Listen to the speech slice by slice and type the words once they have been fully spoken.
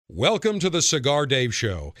Welcome to the Cigar Dave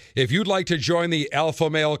Show. If you'd like to join the Alpha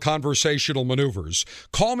Male Conversational Maneuvers,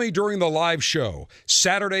 call me during the live show,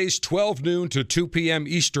 Saturdays 12 noon to 2 p.m.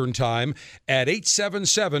 Eastern Time at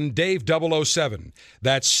 877-DAVE-007.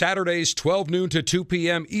 That's Saturdays 12 noon to 2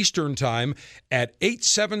 p.m. Eastern Time at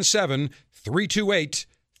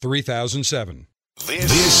 877-328-3007.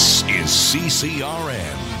 This is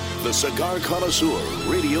CCRN, the Cigar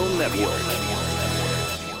Connoisseur Radio Network.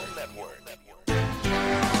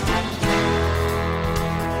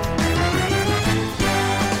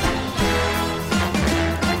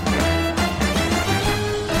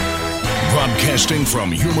 Broadcasting from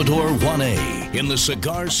Humidor 1A in the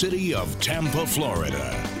cigar city of Tampa,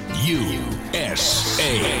 Florida,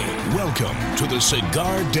 USA. Welcome to the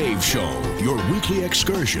Cigar Dave Show, your weekly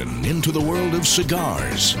excursion into the world of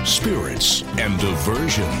cigars, spirits, and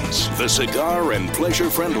diversions. The cigar and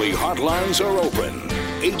pleasure-friendly hotlines are open.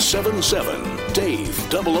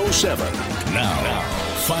 877-DAVE-007. Now,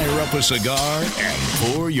 fire up a cigar and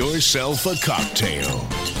pour yourself a cocktail.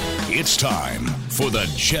 It's time for the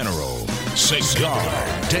General Cigar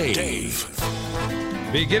Dave.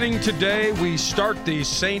 Beginning today, we start the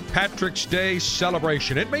St. Patrick's Day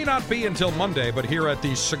celebration. It may not be until Monday, but here at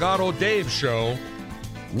the Cigar Dave Show,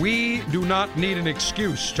 we do not need an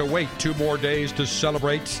excuse to wait 2 more days to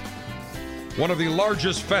celebrate one of the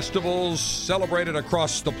largest festivals celebrated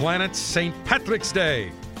across the planet, St. Patrick's Day.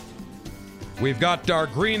 We've got our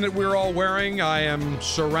green that we're all wearing. I am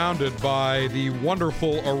surrounded by the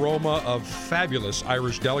wonderful aroma of fabulous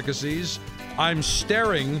Irish delicacies. I'm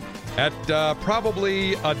staring at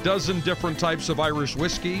probably a dozen different types of Irish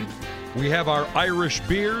whiskey. We have our Irish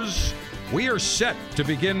beers. We are set to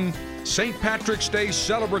begin St. Patrick's Day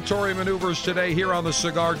celebratory maneuvers today here on the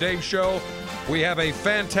Cigar Dave Show. We have a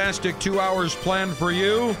fantastic 2 hours planned for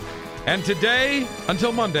you. And today,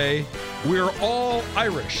 until Monday, we're all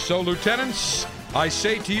Irish. So, lieutenants, I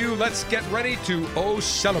say to you, let's get ready to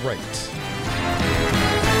celebrate.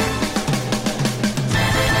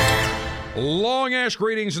 Long Ash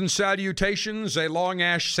greetings and salutations. A Long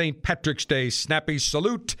Ash St. Patrick's Day snappy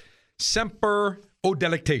salute. Semper o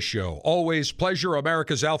delectatio. Always pleasure,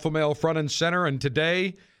 America's alpha male front and center. And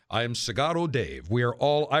today, I am Cigar Dave. We are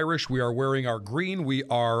all Irish. We are wearing our green. We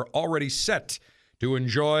are already set to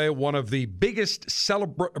enjoy one of the biggest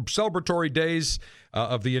celebratory days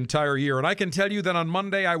of the entire year. And I can tell you that on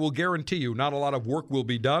Monday, I will guarantee you not a lot of work will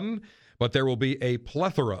be done, but there will be a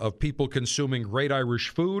plethora of people consuming great Irish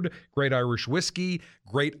food, great Irish whiskey,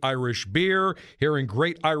 great Irish beer, hearing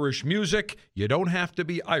great Irish music. You don't have to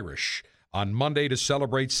be Irish on Monday to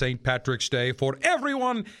celebrate St. Patrick's Day, for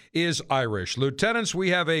everyone is Irish. Lieutenants,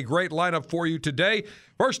 we have a great lineup for you today.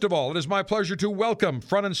 First of all, it is my pleasure to welcome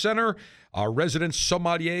front and center our resident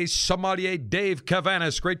sommelier, Sommelier Dave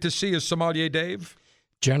Cavanis. Great to see you, Sommelier Dave.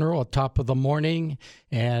 General, at top of the morning,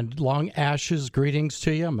 and Long Ash's greetings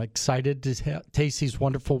to you. I'm excited to taste these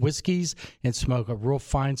wonderful whiskeys and smoke a real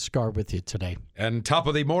fine cigar with you today. And top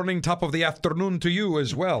of the morning, top of the afternoon to you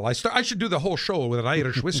as well. I should do the whole show with an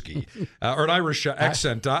Irish whiskey or an Irish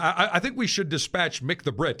accent. I think we should dispatch Mick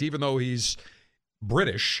the Brit, even though he's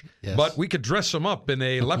British, yes. But we could dress him up in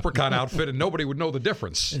a leprechaun outfit and nobody would know the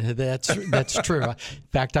difference. That's true. In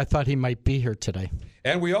fact, I thought he might be here today.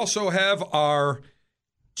 And we also have our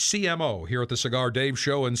CMO here at the Cigar Dave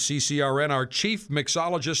Show and CCRN, our Chief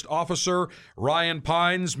Mixologist Officer, Ryan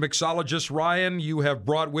Pines. Mixologist Ryan, you have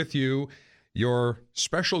brought with you your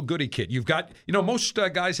special goodie kit. You've got, most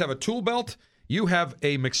guys have a tool belt. You have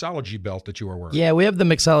a mixology belt that you are wearing. Yeah, we have the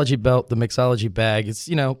mixology belt, the mixology bag. It's,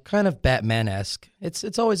 kind of Batman-esque.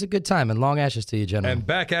 It's always a good time, and Long Ashes to you, gentlemen. And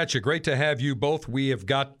back at you. Great to have you both. We have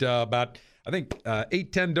got about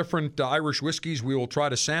 8-10 different Irish whiskeys we will try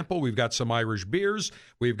to sample. We've got some Irish beers.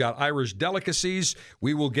 We've got Irish delicacies.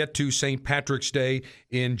 We will get to St. Patrick's Day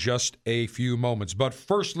in just a few moments. But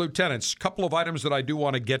first, lieutenants, a couple of items that I do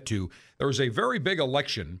want to get to. There was a very big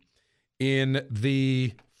election in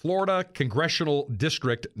the Florida Congressional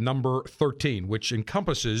District number 13, which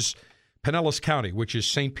encompasses Pinellas County, which is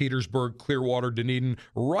St. Petersburg, Clearwater, Dunedin,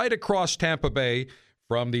 right across Tampa Bay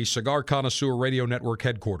from the Cigar Connoisseur Radio Network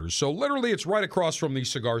headquarters. So literally it's right across from the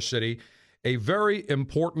Cigar City. A very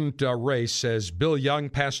important race, as Bill Young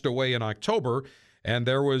passed away in October, and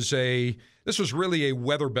this was really a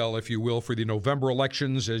weather bell, if you will, for the November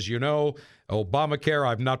elections. As you know, Obamacare,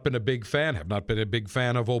 I've not been a big fan, have not been a big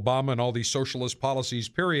fan of Obama and all these socialist policies,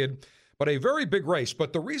 period. But a very big race.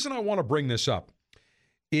 But the reason I want to bring this up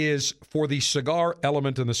is for the cigar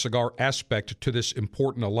element and the cigar aspect to this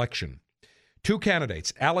important election. 2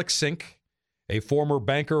 candidates, Alex Sink, a former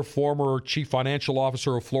banker, former chief financial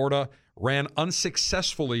officer of Florida, ran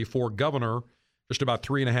unsuccessfully for governor just about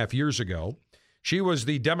 3.5 years ago. She was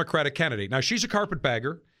the Democratic candidate. Now, she's a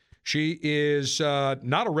carpetbagger. She is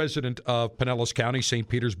not a resident of Pinellas County, St.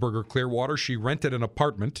 Petersburg, or Clearwater. She rented an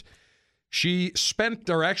apartment. She spent,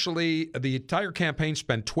 or actually the entire campaign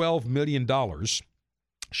spent $12 million.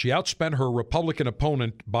 She outspent her Republican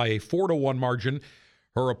opponent by a 4-1 margin.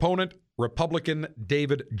 Her opponent, Republican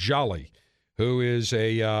David Jolly, who is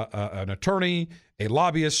an attorney, a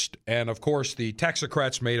lobbyist, and, of course, the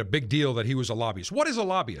Taxocrats made a big deal that he was a lobbyist. What is a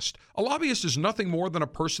lobbyist? A lobbyist is nothing more than a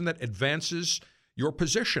person that advances your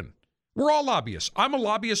position. We're all lobbyists. I'm a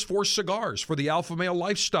lobbyist for cigars, for the alpha male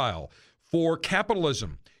lifestyle, for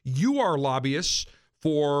capitalism. You are lobbyists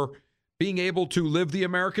for being able to live the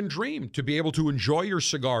American dream, to be able to enjoy your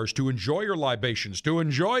cigars, to enjoy your libations, to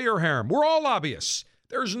enjoy your harem. We're all lobbyists.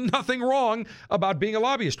 There's nothing wrong about being a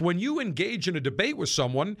lobbyist. When you engage in a debate with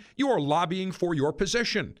someone, you are lobbying for your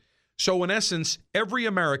position. So in essence, every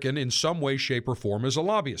American in some way, shape, or form is a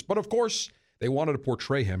lobbyist. But of course, they wanted to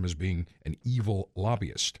portray him as being an evil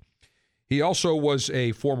lobbyist. He also was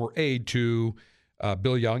a former aide to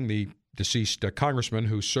Bill Young, the deceased congressman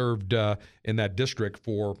who served in that district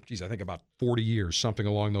for, I think about 40 years, something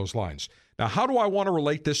along those lines. Now, how do I want to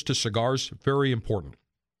relate this to cigars? Very important.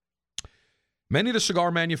 Many of the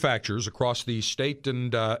cigar manufacturers across the state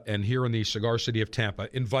and here in the cigar city of Tampa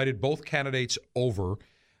invited both candidates over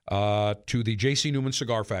to the J.C. Newman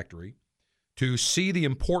Cigar Factory to see the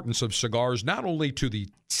importance of cigars, not only to the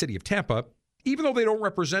city of Tampa. Even though they don't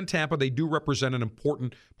represent Tampa, they do represent an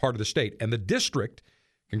important part of the state. And the district,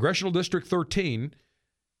 Congressional District 13,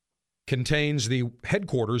 contains the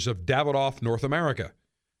headquarters of Davidoff North America.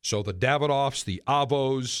 So the Davidoffs, the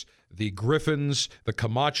Avos, the Griffins, the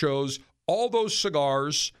Camachos, all those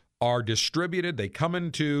cigars are distributed. They come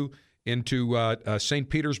into St.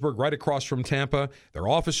 Petersburg, right across from Tampa. Their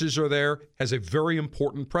offices are there, has a very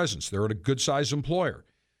important presence. They're a good-sized employer.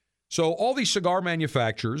 So all these cigar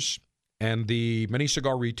manufacturers and the many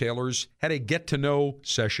cigar retailers had a get-to-know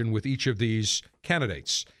session with each of these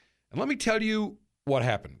candidates. And let me tell you what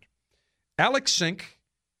happened. Alex Sink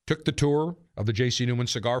took the tour of the J.C. Newman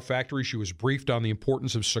Cigar Factory. She was briefed on the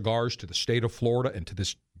importance of cigars to the state of Florida and to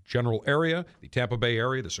this general area, the Tampa Bay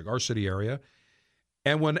area, the Cigar City area.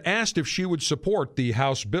 And when asked if she would support the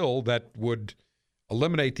House bill that would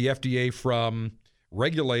eliminate the FDA from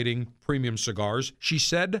regulating premium cigars, she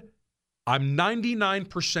said, "I'm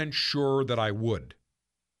 99% sure that I would."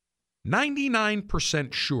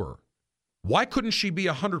 99% sure. Why couldn't she be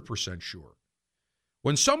 100% sure?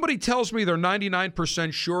 When somebody tells me they're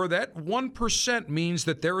 99% sure, that 1% means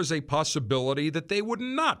that there is a possibility that they would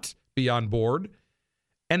not be on board.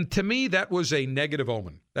 And to me, that was a negative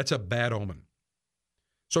omen. That's a bad omen.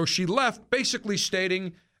 So she left basically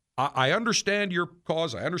stating, I understand your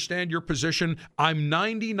cause. I understand your position. I'm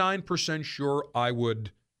 99% sure I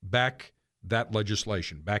would back that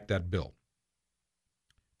legislation, back that bill.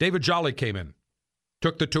 David Jolly came in,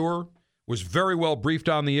 took the tour, was very well briefed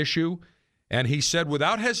on the issue, and he said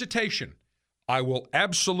without hesitation, I will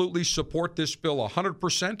absolutely support this bill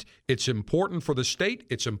 100%. It's important for the state.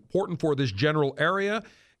 It's important for this general area.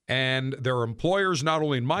 And there are employers not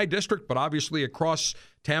only in my district, but obviously across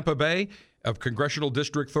Tampa Bay of Congressional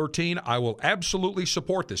District 13. I will absolutely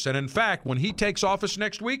support this. And in fact, when he takes office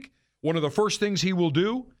next week, one of the first things he will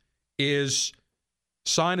do is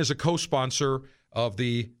sign as a co-sponsor of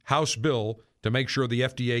the House bill to make sure the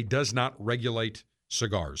FDA does not regulate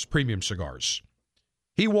cigars, premium cigars.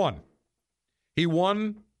 He won. He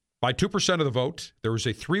won by 2% of the vote. There was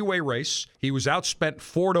a three-way race. He was outspent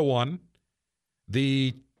 4-1.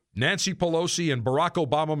 The Nancy Pelosi and Barack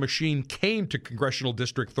Obama machine came to Congressional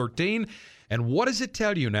District 13. And what does it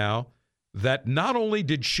tell you now? That not only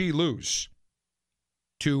did she lose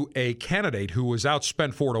to a candidate who was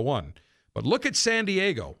outspent 4-1, but look at San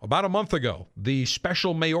Diego about a month ago, the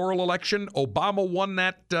special mayoral election. Obama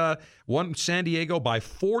won San Diego by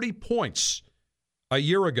 40 points a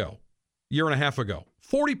year and a half ago.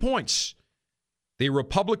 40 points. The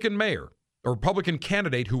Republican mayor, a Republican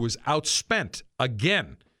candidate who was outspent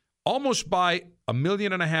again, almost by $1.5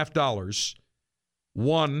 million,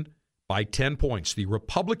 won by 10 points. The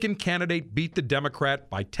Republican candidate beat the Democrat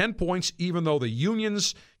by 10 points, even though the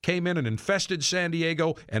unions came in and infested San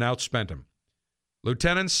Diego and outspent him.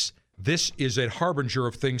 Lieutenants, this is a harbinger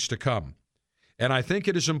of things to come. And I think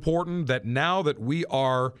it is important that now that we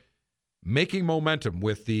are making momentum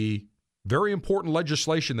with the very important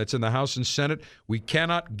legislation that's in the House and Senate, we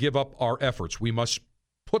cannot give up our efforts. We must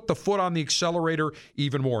put the foot on the accelerator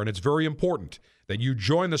even more. And it's very important that you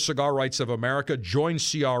join the Cigar Rights of America, join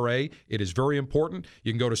CRA. It is very important.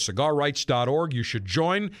 You can go to cigarrights.org. You should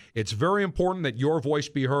join. It's very important that your voice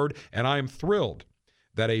be heard, and I am thrilled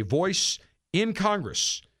that a voice in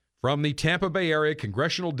Congress from the Tampa Bay area,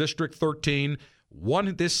 Congressional District 13,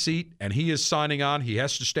 won this seat, and he is signing on. He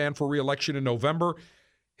has to stand for re-election in November.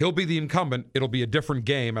 He'll be the incumbent. It'll be a different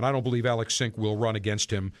game, and I don't believe Alex Sink will run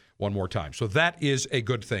against him one more time. So that is a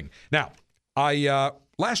good thing. Now,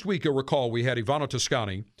 last week, you'll recall, we had Ivano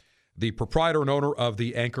Toscani, the proprietor and owner of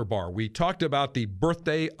the Anchor Bar. We talked about the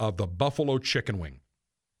birthday of the Buffalo Chicken Wing,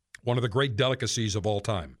 one of the great delicacies of all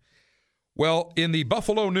time. Well, in the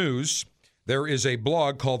Buffalo News, there is a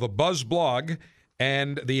blog called the Buzz Blog,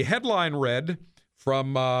 and the headline read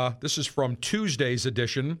from, this is from Tuesday's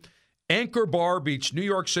edition, Anchor Bar beats New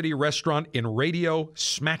York City restaurant in radio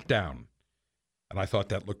smackdown. And I thought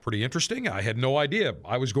that looked pretty interesting. I had no idea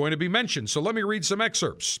I was going to be mentioned, so let me read some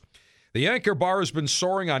excerpts. The Anchor Bar has been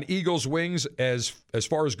soaring on Eagle's wings as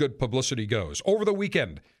far as good publicity goes. Over the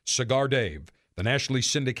weekend, Cigar Dave, the nationally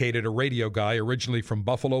syndicated radio guy originally from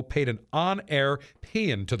Buffalo, paid an on-air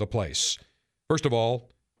paean to the place. First of all,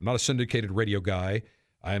 I'm not a syndicated radio guy.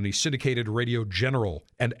 I am the syndicated radio general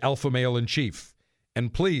and alpha male in chief.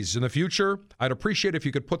 And please, in the future, I'd appreciate if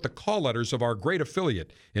you could put the call letters of our great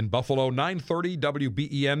affiliate in Buffalo, 930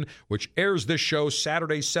 WBEN, which airs this show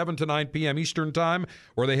Saturday, 7 to 9 p.m. Eastern Time,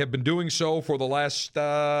 where they have been doing so for the last,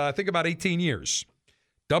 I think, about 18 years.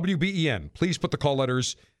 WBEN, please put the call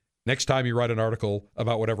letters next time you write an article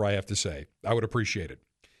about whatever I have to say. I would appreciate it.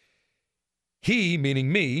 He,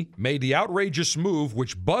 meaning me, made the outrageous move,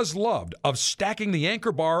 which Buzz loved, of stacking the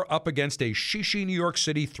Anchor Bar up against a Shishi, New York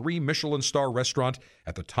City 3 Michelin star restaurant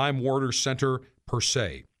at the Time Warner Center, Per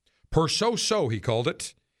Se. Per So, he called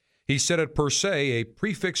it. He said at Per Se, a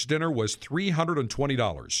prefix dinner was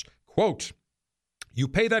 $320. Quote, "You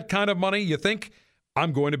pay that kind of money, you think,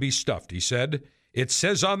 I'm going to be stuffed," he said. It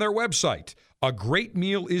says on their website, a great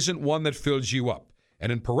meal isn't one that fills you up.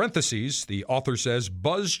 And in parentheses, the author says,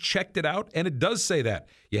 Buzz checked it out, and it does say that.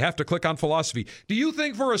 You have to click on philosophy. Do you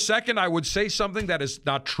think for a second I would say something that is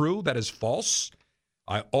not true, that is false?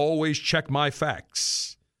 I always check my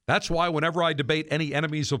facts. That's why whenever I debate any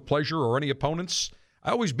enemies of pleasure or any opponents, I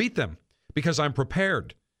always beat them because I'm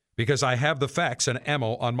prepared, because I have the facts and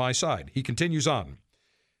ammo on my side. He continues on,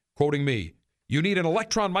 quoting me, "You need an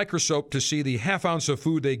electron microscope to see the half ounce of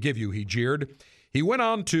food they give you," he jeered. He went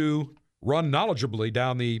on to run knowledgeably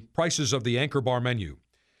down the prices of the Anchor Bar menu.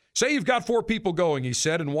 Say you've got 4 people going, he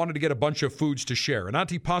said, and wanted to get a bunch of foods to share. An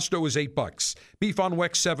antipasto is $8. Beef on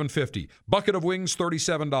Weck, $7.50. Bucket of wings,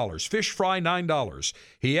 $37. Fish fry, $9.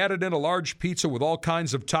 He added in a large pizza with all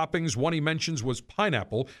kinds of toppings. One he mentions was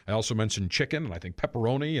pineapple. I also mentioned chicken, and I think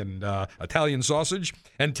pepperoni and Italian sausage.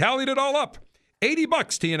 And tallied it all up.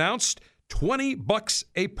 $80, he announced. $20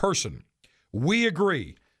 a person. We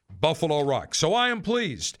agree. Buffalo rocks. So I am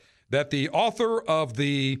pleased that the author of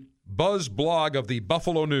the Buzz blog of the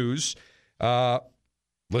Buffalo News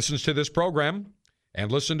listens to this program and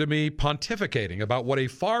listened to me pontificating about what a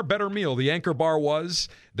far better meal the Anchor Bar was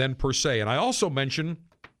than Per Se. And I also mentioned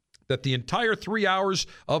that the entire 3 hours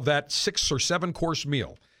of that 6 or 7 course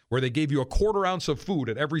meal, where they gave you a quarter ounce of food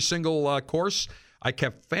at every single course, I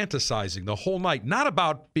kept fantasizing the whole night, not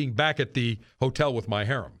about being back at the hotel with my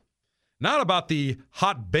harem, not about the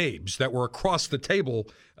hot babes that were across the table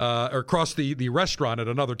or across the restaurant at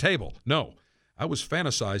another table. No, I was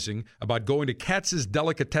fantasizing about going to Katz's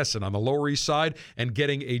Delicatessen on the Lower East Side and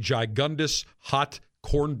getting a gigundous hot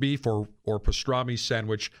corned beef or pastrami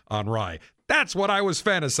sandwich on rye. That's what I was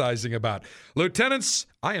fantasizing about. Lieutenants,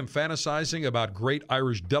 I am fantasizing about great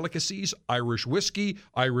Irish delicacies, Irish whiskey,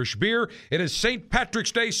 Irish beer. It is St.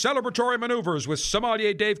 Patrick's Day celebratory maneuvers with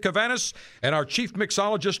sommelier Dave Cavanis and our chief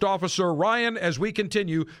mixologist officer Ryan as we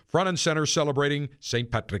continue front and center celebrating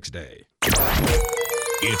St. Patrick's Day.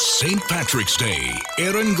 It's St. Patrick's Day.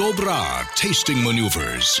 Erin go Bra tasting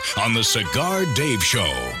maneuvers on the Cigar Dave Show.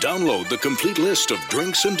 Download the complete list of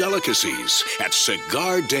drinks and delicacies at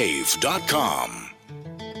CigarDave.com.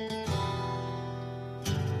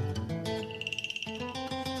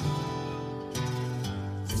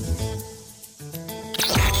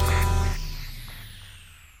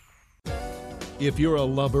 If you're a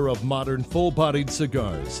lover of modern full-bodied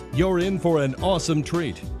cigars, you're in for an awesome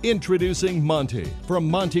treat. Introducing Monte from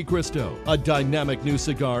Monte Cristo, a dynamic new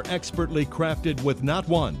cigar expertly crafted with not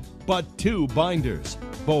one, but 2 binders.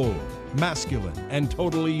 Bold, masculine, and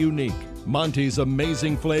totally unique. Monte's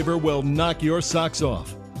amazing flavor will knock your socks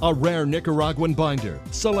off. A rare Nicaraguan binder,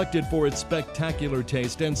 selected for its spectacular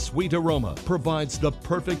taste and sweet aroma, provides the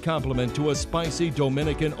perfect complement to a spicy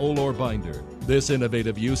Dominican Olor binder. This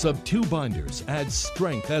innovative use of 2 binders adds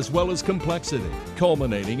strength as well as complexity,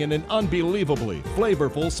 culminating in an unbelievably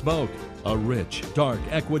flavorful smoke. A rich, dark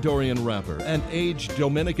Ecuadorian wrapper and aged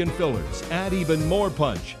Dominican fillers add even more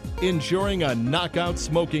punch, ensuring a knockout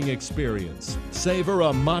smoking experience. Savor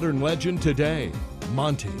a modern legend today.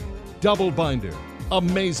 Monty, double binder.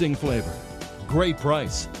 Amazing flavor. Great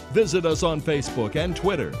price. Visit us on Facebook and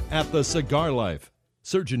Twitter at The Cigar Life.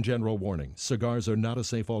 Surgeon General warning, cigars are not a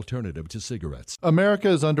safe alternative to cigarettes. America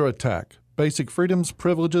is under attack. Basic freedoms,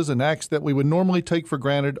 privileges, and acts that we would normally take for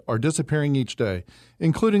granted are disappearing each day,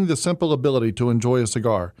 including the simple ability to enjoy a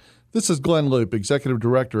cigar. This is Glenn Loop, Executive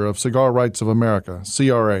Director of Cigar Rights of America,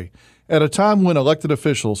 CRA. At a time when elected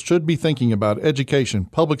officials should be thinking about education,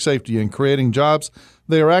 public safety, and creating jobs,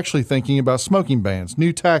 they are actually thinking about smoking bans,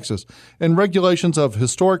 new taxes, and regulations of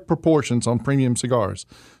historic proportions on premium cigars.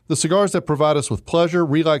 The cigars that provide us with pleasure,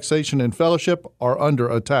 relaxation, and fellowship are under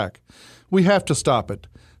attack. We have to stop it.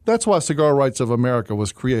 That's why Cigar Rights of America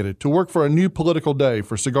was created, to work for a new political day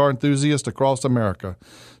for cigar enthusiasts across America,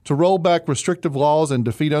 to roll back restrictive laws and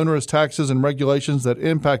defeat onerous taxes and regulations that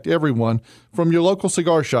impact everyone from your local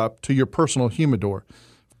cigar shop to your personal humidor.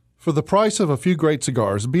 For the price of a few great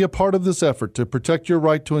cigars, be a part of this effort to protect your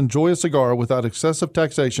right to enjoy a cigar without excessive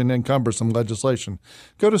taxation and cumbersome legislation.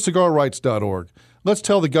 Go to cigarrights.org. Let's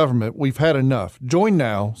tell the government we've had enough. Join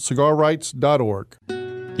now, cigarrights.org.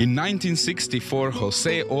 In 1964,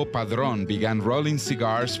 Jose O. Padron began rolling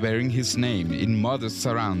cigars bearing his name in modest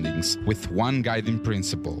surroundings with one guiding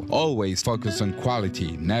principle: always focus on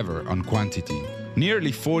quality, never on quantity.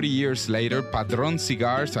 Nearly 40 years later, Padron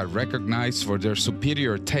cigars are recognized for their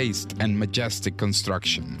superior taste and majestic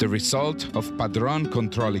construction, the result of Padron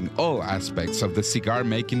controlling all aspects of the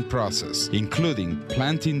cigar-making process, including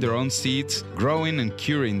planting their own seeds, growing and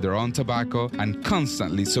curing their own tobacco, and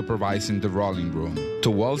constantly supervising the rolling room.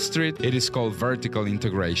 To Wall Street, it is called vertical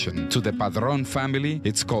integration. To the Padron family,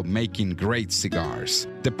 it's called making great cigars.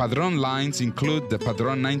 The Padron lines include the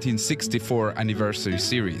Padron 1964 Anniversary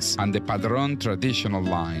Series and the Padron Traditional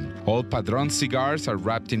line. All Padron cigars are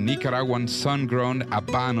wrapped in Nicaraguan sun-grown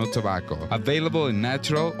Habano tobacco, available in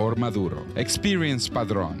natural or maduro. Experience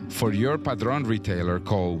Padron. For your Padron retailer,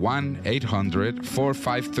 call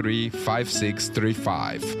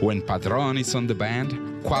 1-800-453-5635. When Padron is on the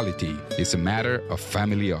band, quality is a matter of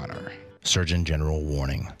family honor. Surgeon General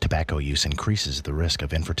warning: tobacco use increases the risk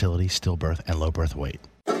of infertility, stillbirth, and low birth weight.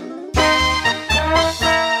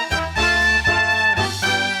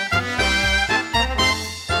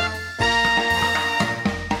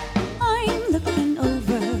 I'm looking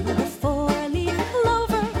over the four-leaf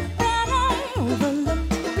clover that I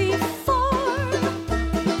overlooked before.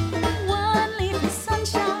 One leaf is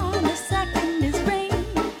sunshine, the second is rain,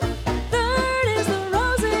 third is the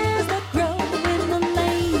roses that grow in the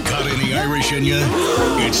lane. Got any Irish in ya?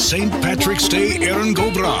 It's St. Patrick's Day Erin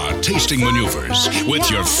Go Bra tasting maneuvers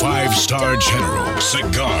with your 5-star general,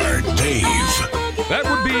 Cigar Dave. That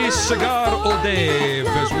would be Cigar Old Dave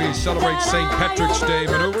as we celebrate St. Patrick's Day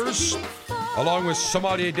maneuvers, along with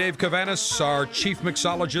sommelier Dave Cavanis, our chief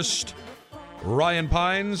mixologist, Ryan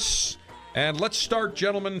Pines. And let's start,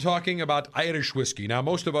 gentlemen, talking about Irish whiskey. Now,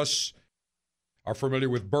 most of us are familiar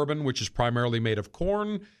with bourbon, which is primarily made of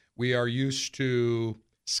corn. We are used to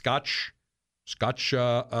Scotch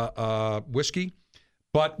whiskey.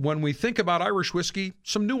 But when we think about Irish whiskey,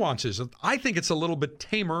 some nuances. I think it's a little bit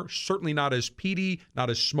tamer, certainly not as peaty, not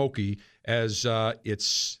as smoky as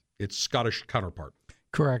its Scottish counterpart.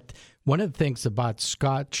 Correct. One of the things about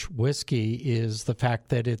Scotch whiskey is the fact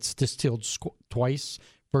that it's distilled twice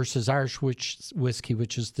versus Irish whiskey,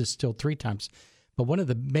 which is distilled 3 times. But one of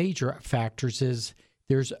the major factors is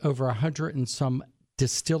there's over 100 and some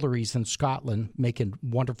distilleries in Scotland making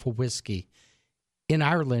wonderful whiskey. In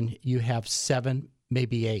Ireland, you have 7,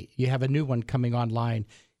 maybe 8. You have a new one coming online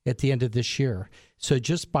at the end of this year. So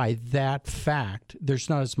just by that fact, there's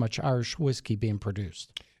not as much Irish whiskey being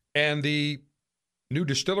produced. And the new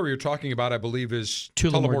distillery you're talking about, I believe, is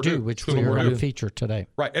Tullamore, which we're going to feature today.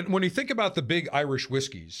 Right. And when you think about the big Irish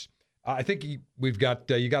whiskeys, I think we've got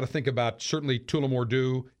you got to think about certainly Tullamore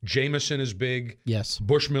Dew. Jameson is big. Yes.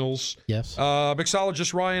 Bushmills. Yes.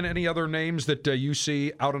 Mixologist Ryan, any other names that you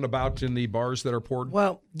see out and about in the bars that are poured?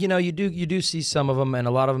 Well, you know, you do see some of them, and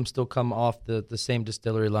a lot of them still come off the same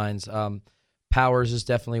distillery lines. Powers is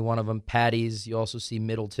definitely one of them. Paddy's. You also see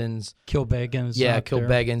Middleton's. Kilbeggan's. Yeah,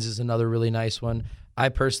 Kilbeggan's is another really nice one. I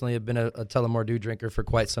personally have been a Tullamore Dew drinker for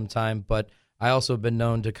quite some time, but I also have been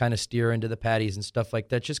known to kind of steer into the Paddy's and stuff like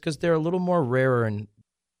that just because they're a little more rarer and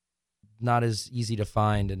not as easy to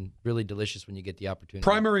find and really delicious when you get the opportunity.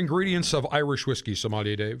 Primary ingredients of Irish whiskey,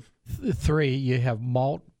 Sommelier Dave. 3, you have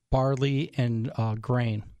malt, barley, and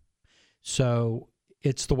grain. So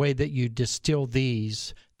it's the way that you distill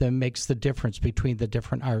these that makes the difference between the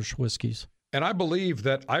different Irish whiskeys. And I believe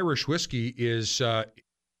that Irish whiskey is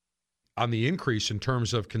on the increase in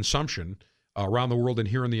terms of consumption around the world and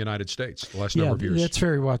here in the United States the last number of years. Yeah, that's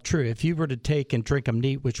very well true. If you were to take and drink them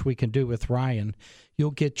neat, which we can do with Ryan,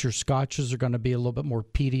 you'll get your scotches are going to be a little bit more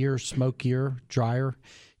peatier, smokier, drier,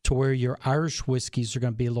 to where your Irish whiskeys are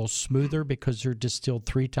going to be a little smoother because they're distilled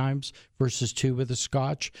 3 times versus 2 with a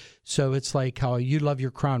scotch. So it's like how you love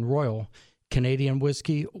your Crown Royal Canadian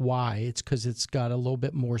whiskey. Why? It's because it's got a little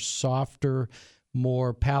bit more softer,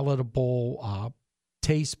 more palatable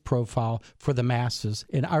taste profile for the masses,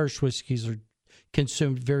 and Irish whiskeys are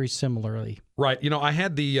consumed very similarly. Right. You know, I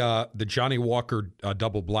had the Johnny Walker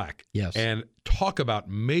Double Black. Yes. And talk about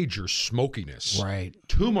major smokiness. Right.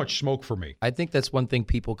 Too much smoke for me. I think that's one thing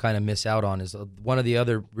people kind of miss out on is one of the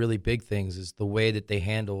other really big things is the way that they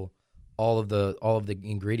handle all of the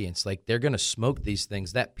ingredients. Like they're going to smoke these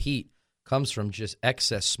things. That peat comes from just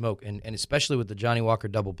excess smoke, and especially with the Johnny Walker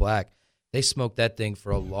Double Black, they smoke that thing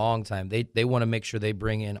for a long time. They want to make sure they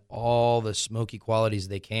bring in all the smoky qualities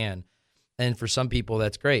they can. And for some people,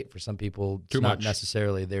 that's great. For some people, it's not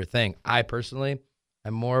necessarily their thing. I personally,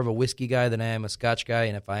 I'm more of a whiskey guy than I am a scotch guy.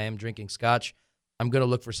 And if I am drinking scotch, I'm going to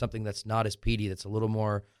look for something that's not as peaty, that's a little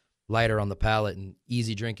more lighter on the palate and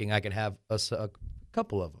easy drinking. I can have a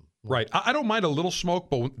couple of them. Right. I don't mind a little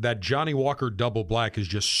smoke, but that Johnny Walker Double Black is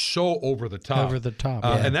just so over the top. Over the top,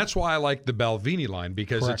 yeah. And that's why I like the Balvenie line,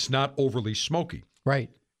 because it's not overly smoky.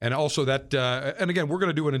 Right. And also that, and again, we're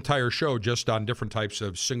going to do an entire show just on different types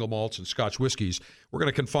of single malts and Scotch whiskeys. We're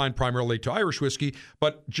going to confine primarily to Irish whiskey,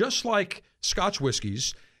 but just like Scotch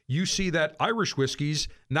whiskeys, you see that Irish whiskeys,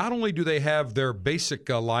 not only do they have their basic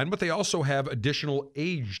line, but they also have additional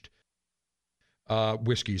aged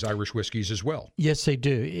whiskeys, Irish whiskeys as well. Yes, they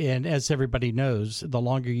do. And as everybody knows, the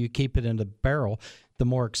longer you keep it in the barrel, the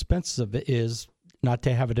more expensive it is not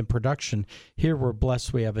to have it in production. Here we're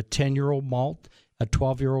blessed. We have a 10-year-old malt, a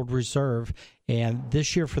 12-year-old reserve, and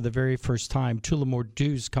this year for the very first time, Tullamore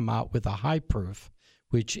Dew's come out with a high proof,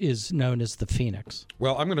 which is known as the Phoenix.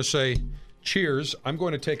 Well, I'm going to say cheers. I'm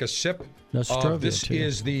going to take a sip. Nostrovia, this too.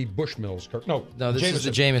 is the Bushmills. No, this is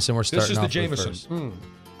the Jameson we're starting off with This is the first. Jameson.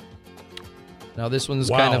 Now, this one's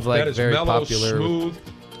kind of like that is very mellow, popular. Smooth.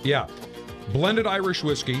 Yeah. Blended Irish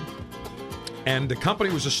whiskey. And the company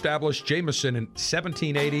was established, Jameson, in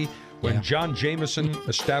 1780 when John Jameson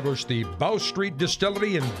established the Bow Street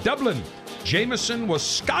Distillery in Dublin. Jameson was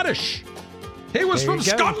Scottish. He was from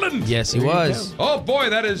Scotland. Yes, he was. Oh, boy,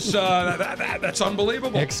 that is that's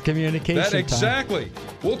unbelievable. Excommunication Exactly. time.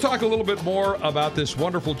 We'll talk a little bit more about this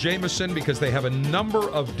wonderful Jameson because they have a number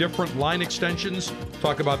of different line extensions.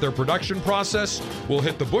 Talk about their production process. We'll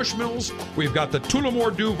hit the Bushmills. We've got the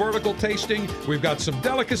Tullamore Dew vertical tasting. We've got some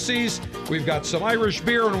delicacies. We've got some Irish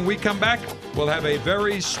beer. And when we come back, we'll have a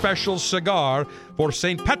very special cigar for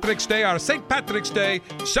St. Patrick's Day. Our St. Patrick's Day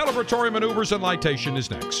celebratory maneuvers and lightation is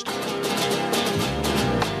next.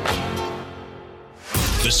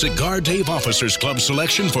 The Cigar Dave Officers Club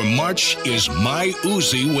selection for March is My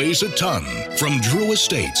Uzi Weighs a Ton from Drew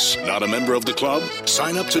Estates. Not a member of the club?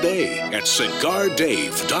 Sign up today at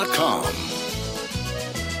CigarDave.com.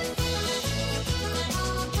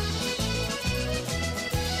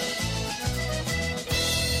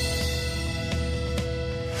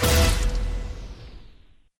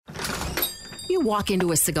 You walk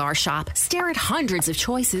into a cigar shop, stare at hundreds of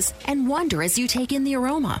choices, and wonder as you take in the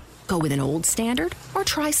aroma. Go with an old standard or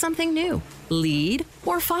try something new? Lead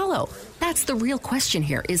or follow? That's the real question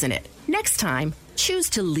here, isn't it? Next time, choose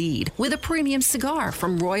to lead with a premium cigar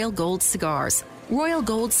from Royal Gold Cigars. Royal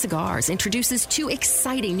Gold Cigars introduces 2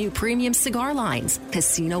 exciting new premium cigar lines,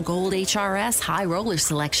 Casino Gold HRS High Roller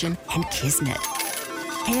Selection and Kismet.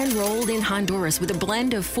 Hand-rolled in Honduras with a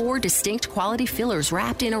blend of 4 distinct quality fillers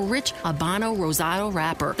wrapped in a rich Habano Rosado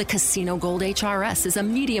wrapper, the Casino Gold HRS is a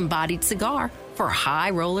medium-bodied cigar for high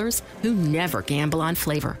rollers who never gamble on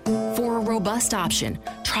flavor. For a robust option,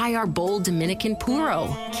 try our bold Dominican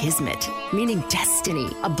Puro, Kismet, meaning destiny,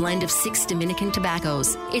 a blend of 6 Dominican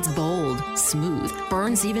tobaccos. It's bold, smooth,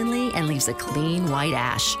 burns evenly, and leaves a clean white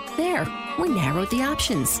ash. There, we narrowed the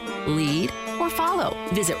options. Lead or follow.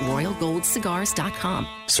 Visit RoyalGoldCigars.com.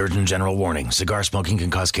 Surgeon General warning: cigar smoking can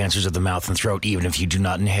cause cancers of the mouth and throat even if you do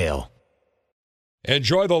not inhale.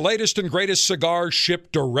 Enjoy the latest and greatest cigars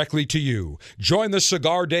shipped directly to you. Join the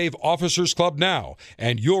Cigar Dave Officers Club now,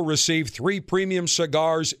 and you'll receive 3 premium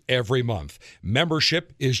cigars every month.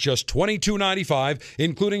 Membership is just $22.95,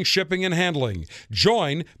 including shipping and handling.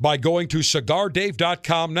 Join by going to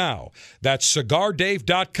CigarDave.com now. That's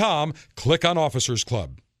CigarDave.com. Click on Officers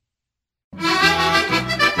Club.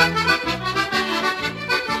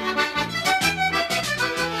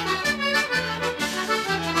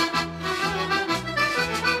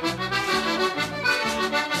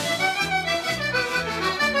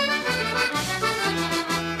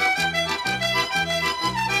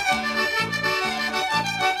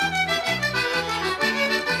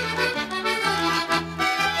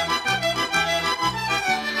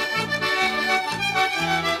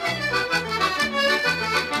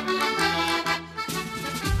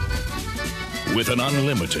 With an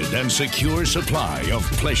unlimited and secure supply of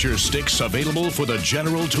pleasure sticks available for the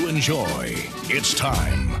general to enjoy, it's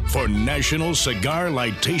time for National Cigar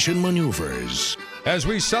Lightation Maneuvers. As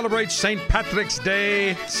we celebrate St. Patrick's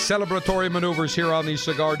Day, celebratory maneuvers here on the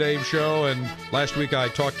Cigar Dave Show. And last week I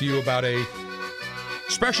talked to you about a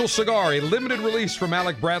special cigar, a limited release from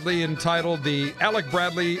Alec Bradley entitled the Alec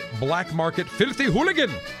Bradley Black Market Filthy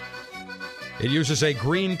Hooligan. It uses a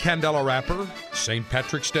green Candela wrapper, St.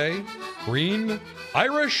 Patrick's Day, green,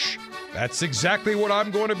 Irish. That's exactly what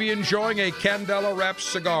I'm going to be enjoying, a Candela wrapped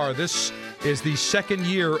cigar. This is the second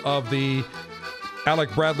year of the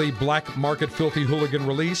Alec Bradley Black Market Filthy Hooligan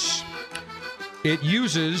release. It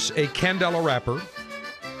uses a Candela wrapper,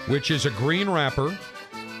 which is a green wrapper,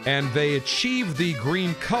 and they achieve the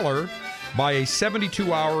green color by a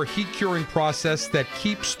 72-hour heat curing process that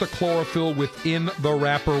keeps the chlorophyll within the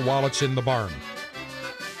wrapper while it's in the barn.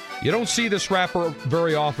 You don't see this wrapper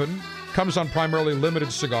very often. Comes on primarily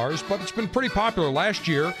limited cigars, but it's been pretty popular. Last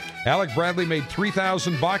year, Alec Bradley made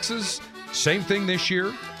 3,000 boxes. Same thing this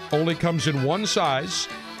year. Only comes in one size,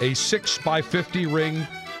 a 6x50 ring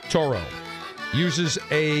Toro. Uses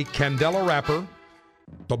a Candela wrapper,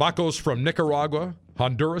 tobaccos from Nicaragua,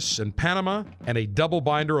 Honduras, and Panama, and a double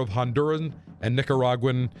binder of Honduran and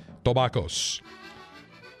Nicaraguan tobaccos.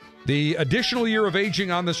 The additional year of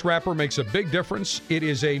aging on this wrapper makes a big difference. It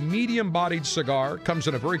is a medium-bodied cigar, comes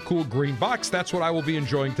in a very cool green box. That's what I will be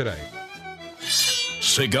enjoying today.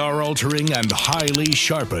 Cigar-altering and highly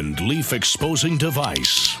sharpened leaf-exposing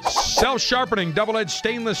device. Self-sharpening, double-edged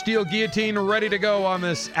stainless steel guillotine ready to go on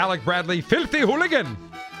this Alec Bradley Filthy Hooligan.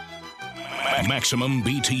 Maximum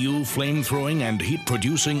BTU flame-throwing and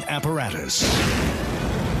heat-producing apparatus.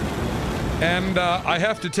 And I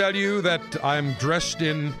have to tell you that I'm dressed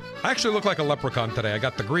in... I actually look like a leprechaun today. I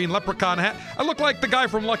got the green leprechaun hat. I look like the guy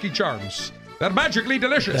from Lucky Charms. They're magically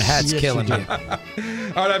delicious. The hat's killing you.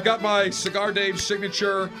 All right, I've got my Cigar Dave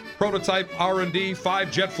signature prototype R&D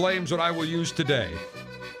 5 jet flames that I will use today.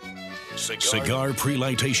 Cigar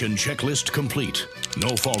pre-lightation checklist complete.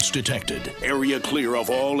 No faults detected. Area clear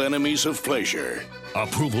of all enemies of pleasure.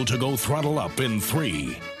 Approval to go throttle up in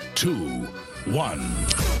 3, 2, 1.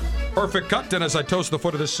 Perfect cut. And as I toast the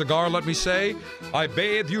foot of this cigar, let me say, I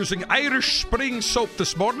bathed using Irish Spring soap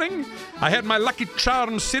this morning. I had my Lucky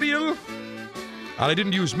Charms cereal, and I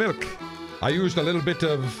didn't use milk. I used a little bit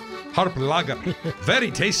of Harp Lager.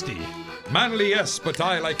 Very tasty. Manly, yes, but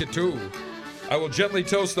I like it too. I will gently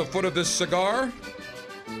toast the foot of this cigar.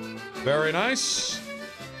 Very nice.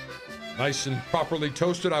 Nice and properly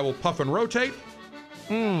toasted. I will puff and rotate.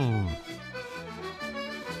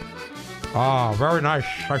 Ah, very nice,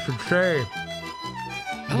 I should say.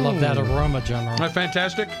 I love that aroma, General. Isn't that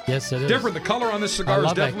fantastic? Yes, it is. Different. The color on this cigar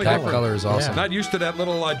is definitely that different. color is awesome. Not used to that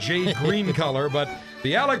little jade green color, but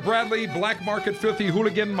the Alec Bradley Black Market Filthy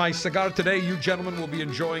Hooligan, my cigar today, you gentlemen will be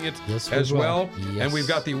enjoying it as well. Yes. And we've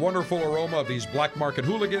got the wonderful aroma of these Black Market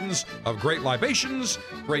Hooligans, of great libations,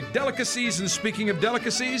 great delicacies. And speaking of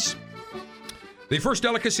delicacies, the first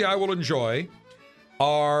delicacy I will enjoy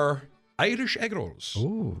are Irish egg rolls.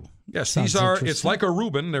 Ooh. Yes, Sounds these are, it's interesting. like a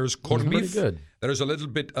Reuben. There's corned Pretty beef. good. There's a little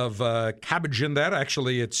bit of cabbage in there.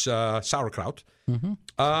 Actually, it's sauerkraut.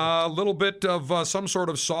 A little bit of some sort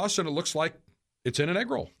of sauce, and it looks like it's in an egg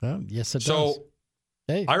roll. Oh, yes, it does. So,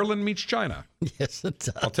 Hey. Ireland meets China. Yes, it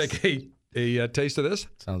does. I'll take a taste of this.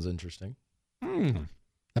 Sounds interesting.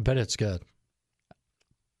 I bet it's good.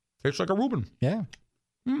 Tastes like a Reuben. Yeah.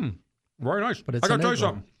 Very nice. But it's I got to an tell you egg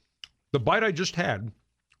roll. something. The bite I just had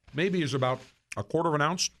maybe is about a quarter of an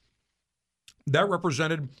ounce. That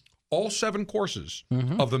represented all 7 courses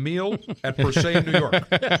of the meal at Per Se in New York.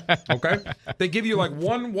 Okay? They give you like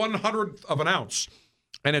 1/100th of an ounce,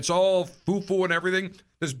 and it's all foo-foo and everything.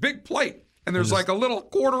 This big plate and there's like a little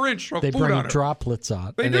quarter-inch of They food bring on it. droplets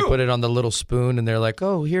on. They and do. they put it on the little spoon, and they're like,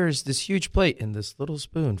 "Oh, here's this huge plate and this little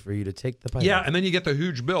spoon for you to take the bite." Yeah, out." and then you get the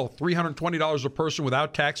huge bill, $320 a person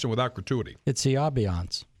without tax and without gratuity. It's the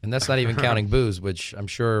ambiance. and that's not even counting booze, which I'm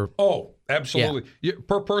sure. Oh, absolutely.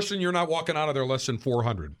 Per person, you're not walking out of there less than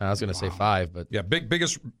 $400. I was going to say 5, but Yeah,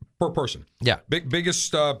 biggest per person. yeah,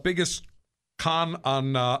 Biggest con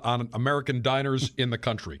on American diners in the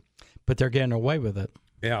country. But they're getting away with it.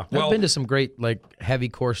 Yeah. I've been to some great like heavy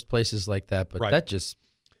coursed places like that, but Right. that just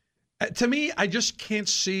To me, I just can't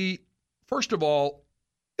see. First of all,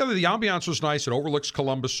 the ambiance was nice. It overlooks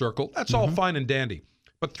Columbus Circle. That's all fine and dandy.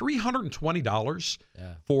 But $320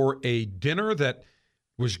 for a dinner that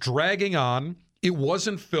was dragging on. It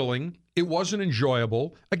wasn't filling. It wasn't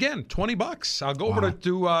enjoyable. Again, $20. I'll go over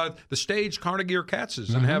to the stage, Carnegie or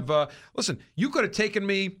Katz's, and have. Listen, you could have taken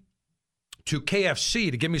me to KFC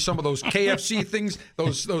to give me some of those KFC things,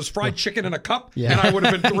 those fried chicken in a cup, and I would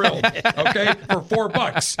have been thrilled. Okay, for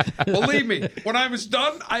 $4. Believe me, when I was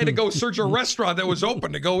done, I had to go search a restaurant that was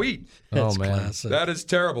open to go eat. oh man, Classic. That is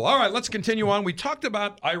terrible. All right, let's continue on. We talked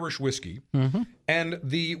about Irish whiskey, and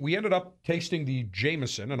we ended up tasting the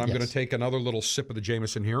Jameson, and I'm going to take another little sip of the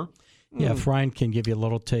Jameson here. Yeah, if Ryan can give you a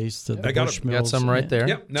little taste of the I got it. Bushmills. we got some right there.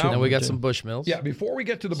 Yep, now- then we got some Bushmills. Yeah, before we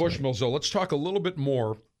get to the Bushmills, though, let's talk a little bit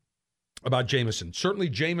more about Jameson. Certainly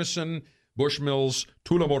Jameson, Bushmills,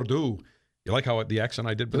 Tullamore. You like how the accent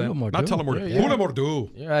I did for them? Tullamore Not Dew. Tullamore. Yeah.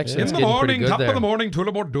 Tullamore. Your accent's In the getting pretty morning, good top there. of the morning,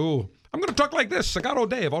 Tullamore. I'm going to talk like this, cigar all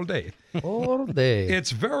day, all day. All day.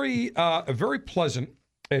 It's very pleasant.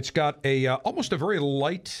 It's got almost a very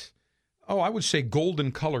light, I would say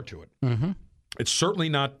golden color to it. Mm-hmm. It's certainly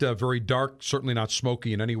not very dark, certainly not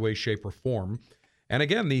smoky in any way, shape, or form. And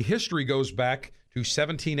again, the history goes back to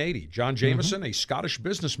 1780. John Jameson, a Scottish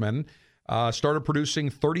businessman, started producing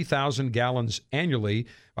 30,000 gallons annually.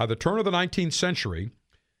 By the turn of the 19th century,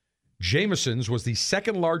 Jameson's was the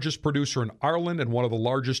second largest producer in Ireland and one of the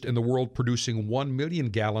largest in the world, producing 1 million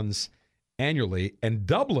gallons annually. And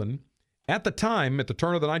Dublin, at the time, at the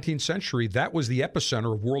turn of the 19th century, that was the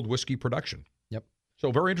epicenter of world whiskey production. Yep.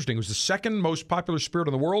 So very interesting. It was the second most popular spirit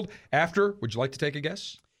in the world after, would you like to take a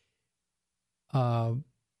guess?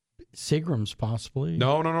 Seagram's, possibly.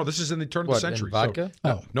 No. This is in the turn of the What, century. in vodka?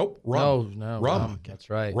 No, nope. Rum. No, Rum. That's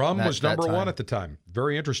right. Rum That- was that number time. one at the time.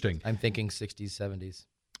 Very interesting. I'm thinking 60s, 70s.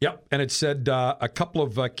 Yep. And it said a couple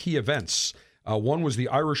of key events. One was the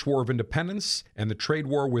Irish War of Independence and the trade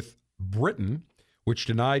war with Britain, which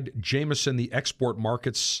denied Jameson the export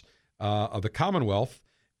markets of the Commonwealth,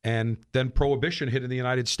 and then Prohibition hit in the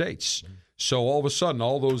United States. So all of a sudden,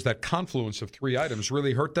 that confluence of three items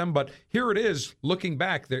really hurt them. But here it is, looking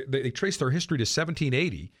back, they trace their history to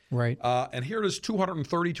 1780. Right. And here it is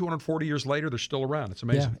 230, 240 years later, they're still around. It's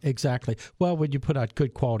amazing. Yeah, exactly. Well, when you put out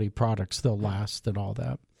good quality products, they'll last and all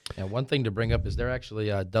that. Yeah, one thing to bring up is they're actually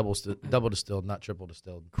double distilled, not triple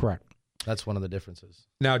distilled. Correct. That's one of the differences.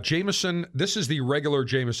 Now, Jameson, this is the regular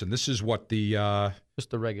Jameson. This is what the...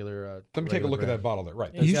 Just the regular. let me take a look at that bottle there.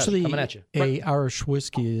 Right. Usually, coming at you. a Irish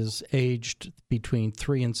whiskey is aged between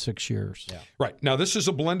 3 and 6 years. Yeah. Right. Now, this is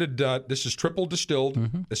a blended, this is triple distilled.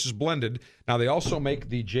 This is blended. Now, they also make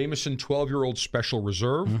the Jameson 12-year-old Special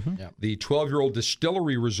Reserve, the 12-year-old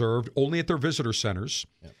Distillery Reserve, only at their visitor centers.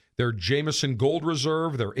 Their Jameson Gold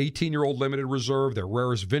Reserve, their 18-year-old Limited Reserve, their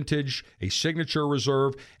Rarest Vintage, a Signature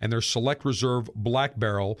Reserve, and their Select Reserve Black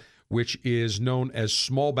Barrel, which is known as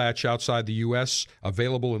small batch outside the U.S.,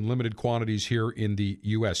 available in limited quantities here in the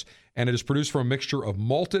U.S. And it is produced from a mixture of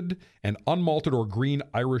malted and unmalted or green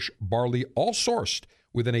Irish barley, all sourced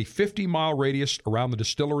within a 50-mile radius around the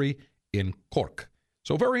distillery in Cork.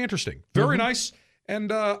 So very interesting. Very nice. And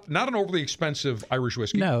not an overly expensive Irish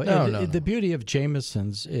whiskey. No, No. the beauty of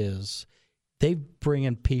Jameson's is they bring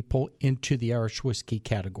in people into the Irish whiskey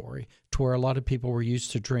category to where a lot of people were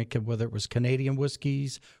used to drinking, whether it was Canadian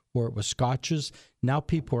whiskeys or it was Scotches. Now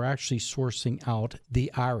people are actually sourcing out the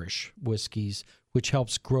Irish whiskeys, which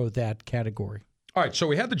helps grow that category. All right, so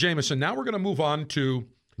we had the Jameson. Now we're going to move on to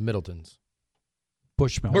Middleton's.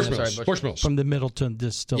 Bushmills. Bushmills. Bushmills. From the Middleton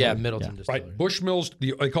Distillery. Yeah, Middleton Distillery. Right, Bushmills,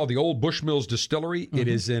 they call it the old Bushmills Distillery. It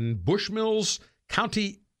is in Bushmills,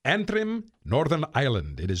 County Antrim, Northern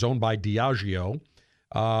Ireland. It is owned by Diageo.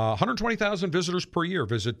 120,000 visitors per year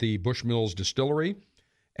visit the Bushmills Distillery.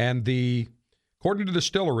 And according to the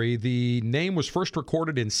distillery, the name was first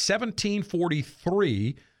recorded in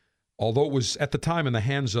 1743, although it was at the time in the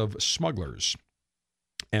hands of smugglers.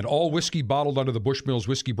 And all whiskey bottled under the Bushmills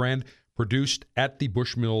whiskey brand produced at the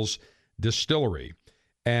Bushmills Distillery.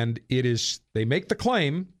 And they make the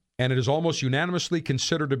claim, and it is almost unanimously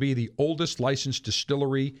considered to be the oldest licensed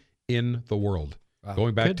distillery in the world.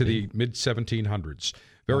 going back Could to be. the mid-1700s.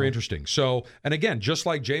 Very interesting. So, and again, just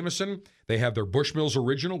like Jameson, they have their Bushmills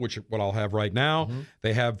Original, which is what I'll have right now.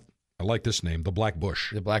 They have, I like this name, the Black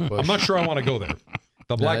Bush. The Black Bush. I'm not sure I want to go there.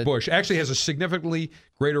 The Black it- Bush actually has a significantly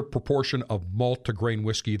greater proportion of malt to grain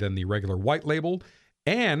whiskey than the regular white label,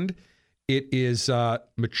 and it is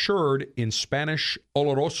matured in Spanish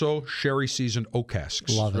Oloroso sherry-seasoned oak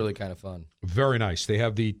casks. It's really kind of fun. Very nice. They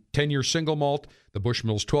have the 10-year single malt, the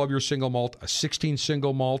Bushmills 12-year single malt, a 16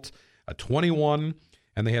 single malt, a 21,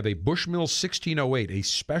 and they have a Bushmills 1608, a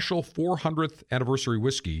special 400th anniversary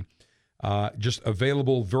whiskey, just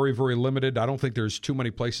available, very, very limited. I don't think there's too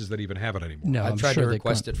many places that even have it anymore. No, I I'm tried sure to they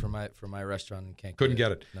request couldn't. it for my restaurant and can't Couldn't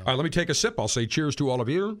get it. No. All right, let me take a sip. I'll say cheers to all of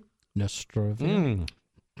you. Nostrovia.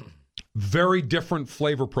 Very different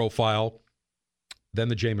flavor profile than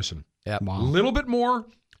the Jameson. Yeah. A little bit more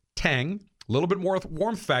tang, a little bit more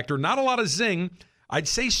warmth factor, not a lot of zing. I'd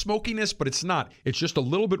say smokiness, but it's not. It's just a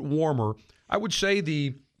little bit warmer. I would say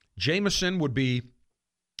the Jameson would be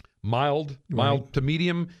mild to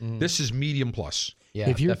medium. This is medium plus. Yeah,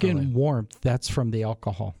 If you're definitely. getting warmth, that's from the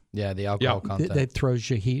alcohol. Yeah, the alcohol content. That throws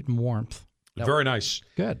you heat and warmth. Very nice.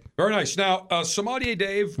 Good. Very nice. Now, Sommelier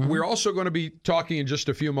Dave, we're also going to be talking in just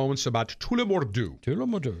a few moments about Tullamore-Dew.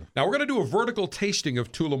 Now, we're going to do a vertical tasting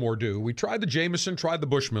of Tullamore-Dew. We tried the Jameson, tried the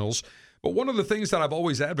Bushmills, but one of the things that I've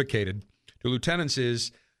always advocated to lieutenants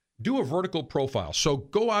is do a vertical profile. So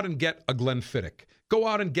go out and get a Glenfiddich. Go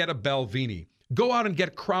out and get a Balvenie. Go out and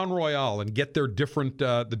get Crown Royal and get their different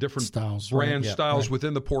the different Styles, brand right. Yeah, styles right.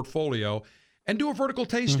 within the portfolio and do a vertical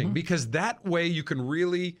tasting because that way you can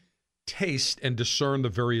really taste and discern the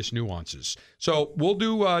various nuances. So we'll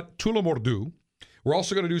do Tullamore-Dew. We're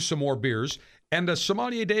also going to do some more beers. And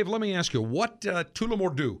Sommelier Dave, let me ask you, what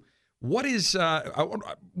Tullamore-Dew? What is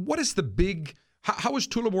the big? How is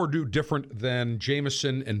Tullamore-Dew different than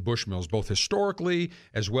Jameson and Bushmills, both historically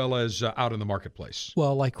as well as out in the marketplace?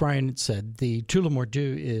 Well, like Ryan had said, the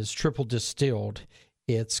Tullamore-Dew is triple distilled.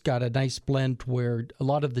 It's got a nice blend where a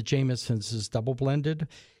lot of the Jamesons is double blended.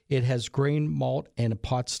 It has grain, malt, and a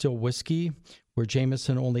pot still whiskey, where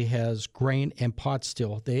Jameson only has grain and pot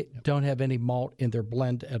still. They don't have any malt in their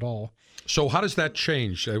blend at all. So how does that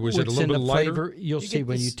change? Was it a What's little in bit the lighter? flavor, you'll You see get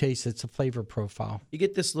when you this- taste it's a flavor profile. You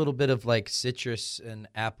get this little bit of like citrus and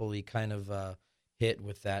apple-y kind of hit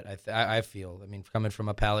with that. I feel. I mean, coming from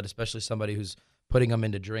a palate, especially somebody who's putting them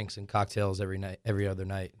into drinks and cocktails every other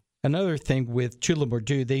night. Another thing with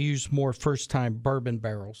Tullamore-Dew, they use more first-time bourbon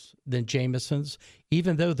barrels than Jameson's,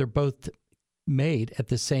 even though they're both made at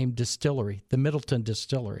the same distillery, the Middleton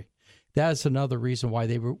Distillery. That is another reason why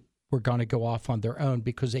they were going to go off on their own,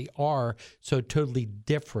 because they are so totally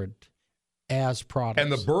different as products.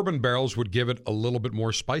 And the bourbon barrels would give it a little bit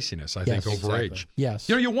more spiciness, I think, Yes. over Exactly. age. Yes.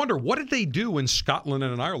 You know, you wonder, what did they do in Scotland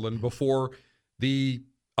and in Ireland before the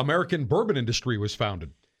American bourbon industry was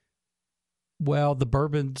founded? Well, the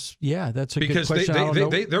bourbons, yeah, that's a Because good question. I don't know.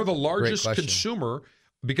 they're the largest question. consumer,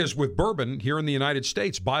 because with bourbon here in the United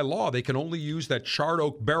States, by law, they can only use that charred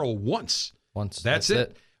oak barrel once. That's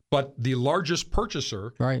it. But the largest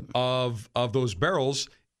purchaser Right. of those barrels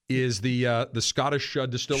is the Scottish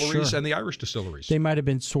distilleries Sure. and the Irish distilleries. They might have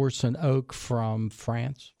been sourcing oak from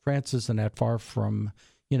France. France isn't that far from,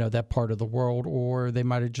 that part of the world, or they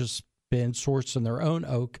might have just been sourcing their own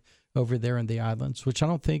oak over there in the islands, which I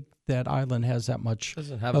don't think that island has that much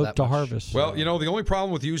Doesn't have oak that to much. harvest. Well, the only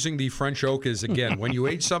problem with using the French oak is, again, when you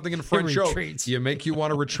age something in French oak, retreats. you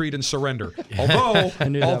want to retreat and surrender. Although I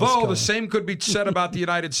knew that was the coming. same could be said about the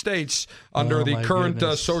United States under Oh, the my current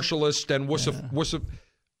goodness. socialist and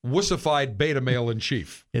wussified beta male in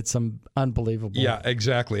chief. It's unbelievable. Yeah,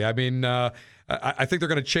 exactly. I mean, I think they're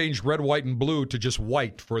going to change red, white, and blue to just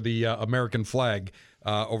white for the American flag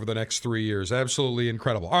over the next 3 years. Absolutely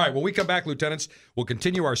incredible. All right, when we come back, lieutenants, we'll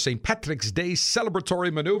continue our St. Patrick's Day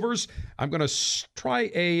celebratory maneuvers. I'm going to try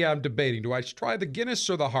I'm debating. Do I try the Guinness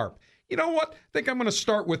or the Harp? You know what? I think I'm going to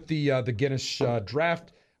start with the Guinness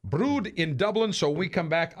draft. Brewed in Dublin. So when we come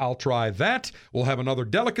back, I'll try that. We'll have another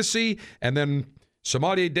delicacy, and then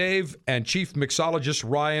Sommelier Dave and Chief Mixologist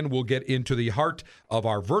Ryan will get into the heart of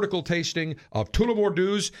our vertical tasting of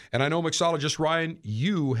Tullamore-Dews. And I know, Mixologist Ryan,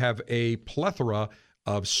 you have a plethora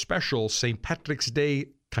of special St. Patrick's Day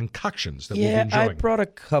concoctions that we'll be I enjoying. brought a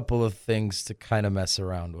couple of things to kind of mess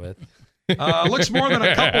around with. Looks more than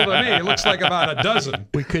a couple to me. It looks like about a dozen.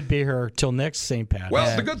 We could be here till next St. Pat.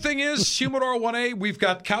 Well, the good thing is, Humidor 1A, we've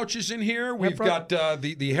got couches in here. We've got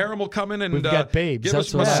the harem will come in and We've got babes. give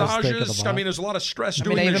us That's what I was thinking massages. about. I mean, there's a lot of stress I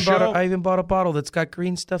mean, doing I the even show. bought a bottle that's got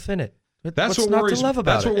green stuff in it. That's What's what not worries to love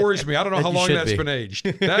about That's it? what worries me. I don't know Like how you long should that's be. been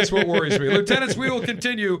aged. That's what worries me. Lieutenants, we will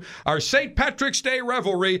continue our St. Patrick's Day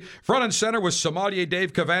revelry. Front and center with sommelier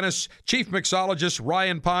Dave Cavanis, chief mixologist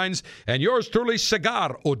Ryan Pines, and yours truly,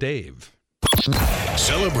 Cigar O Dave.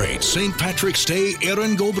 Celebrate St. Patrick's Day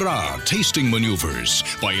Erin Gobra tasting maneuvers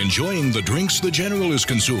by enjoying the drinks the General is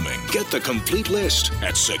consuming. Get the complete list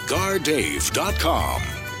at CigarDave.com.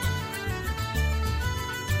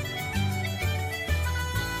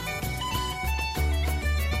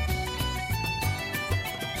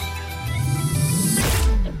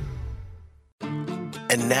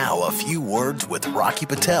 And now a few words with Rocky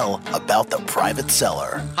Patel about the private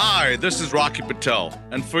cellar. Hi, this is Rocky Patel,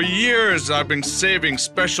 and for years I've been saving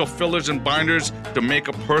special fillers and binders to make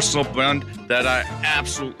a personal blend that I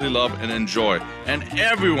absolutely love and enjoy. And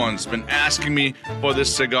everyone's been asking me for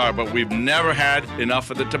this cigar, but we've never had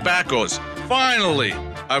enough of the tobaccos. Finally,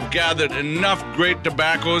 I've gathered enough great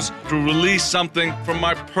tobaccos to release something from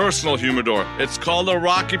my personal humidor. It's called the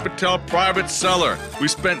Rocky Patel Private Cellar. We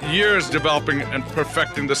spent years developing and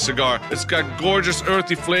perfecting the cigar. It's got gorgeous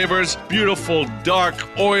earthy flavors, beautiful, dark,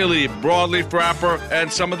 oily broadleaf wrapper,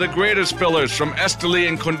 and some of the greatest fillers from Esteli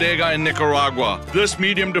and Condega in Nicaragua. This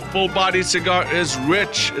medium to full-bodied cigar is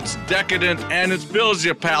rich, it's decadent, and it fills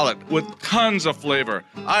your palate with tons of flavor.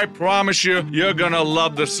 I promise you, you're gonna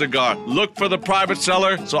love this cigar. Look for the Private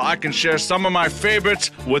Cellar so I can share some of my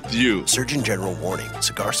favorites with you. Surgeon General warning,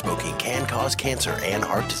 cigar smoking can cause cancer and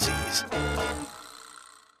heart disease.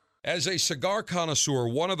 As a cigar connoisseur,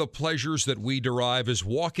 one of the pleasures that we derive is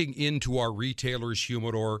walking into our retailer's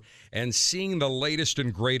humidor and seeing the latest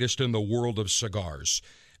and greatest in the world of cigars.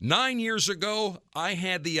 9 years ago, I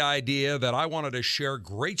had the idea that I wanted to share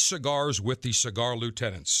great cigars with the Cigar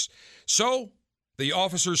Lieutenants. So, the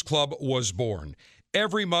Officers Club was born.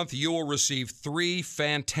 Every month, you will receive 3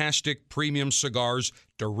 fantastic premium cigars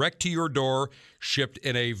direct to your door, shipped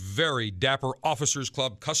in a very dapper Officers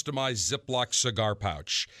Club customized Ziploc cigar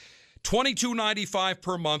pouch. $22.95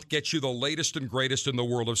 per month gets you the latest and greatest in the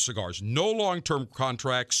world of cigars. No long-term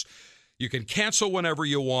contracts. You can cancel whenever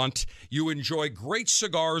you want. You enjoy great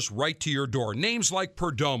cigars right to your door. Names like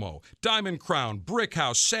Perdomo, Diamond Crown,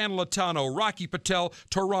 Brickhouse, San Latano, Rocky Patel,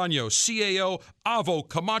 Torano, CAO, Avo,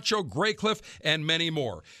 Camacho, Graycliff, and many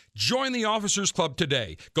more. Join the Officers Club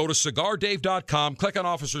today. Go to CigarDave.com, click on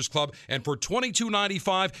Officers Club, and for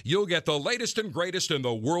 $22.95, you'll get the latest and greatest in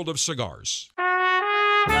the world of cigars.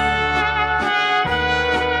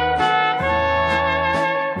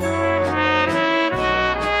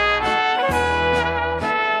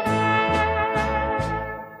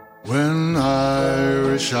 When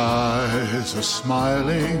Irish eyes are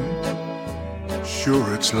smiling,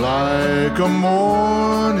 sure it's like a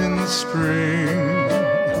morning spring.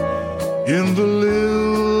 In the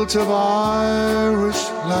lilt of Irish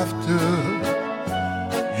laughter,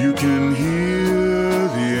 you can hear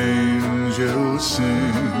the angels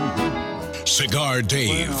sing. Cigar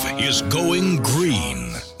Dave is going green.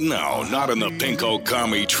 No, not in the pinko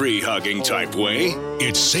commie tree-hugging type way.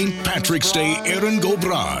 It's St. Patrick's Day Erin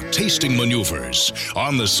Gobra tasting maneuvers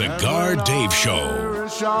on the Cigar Dave Show.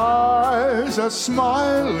 Irish eyes are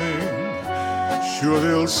smiling, sure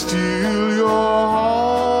they'll steal your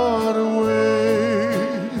heart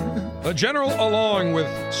away. The General, along with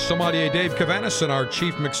sommelier Dave Cavanis and our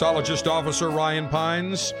chief mixologist officer Ryan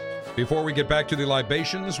Pines. Before we get back to the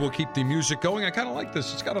libations, we'll keep the music going. I kind of like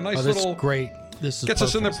this. It's got a nice little... great. This is gets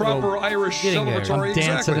us in the proper Irish celebratory. I'm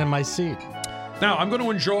dancing in my seat. Now, I'm going to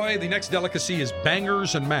enjoy, the next delicacy is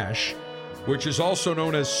bangers and mash, which is also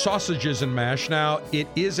known as sausages and mash. Now, it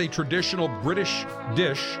is a traditional British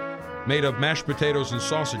dish made of mashed potatoes and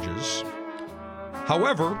sausages.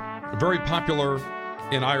 However, very popular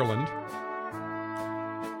in Ireland.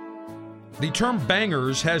 The term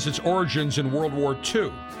bangers has its origins in World War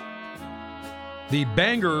II. The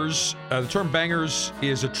term bangers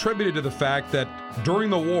is attributed to the fact that during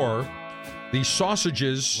the war, the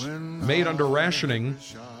sausages made under rationing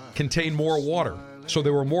contained more water, so they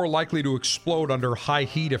were more likely to explode under high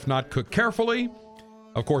heat if not cooked carefully.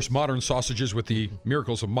 Of course, modern sausages, with the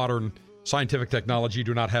miracles of modern scientific technology,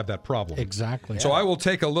 do not have that problem. Exactly. So I will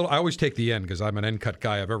take a little, I always take the end because I'm an end cut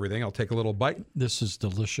guy of everything. I'll take a little bite. This is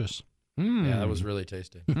delicious. Yeah, that was really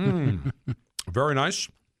tasty. Very nice.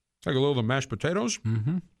 Take a little of the mashed potatoes.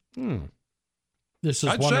 This is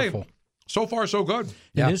I'd wonderful. say, so far, so good.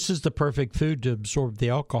 And this is the perfect food to absorb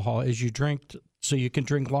the alcohol as you drink, so you can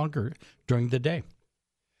drink longer during the day.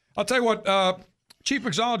 I'll tell you what, Chief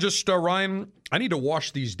Mixologist Ryan, I need to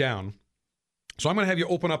wash these down. So I'm going to have you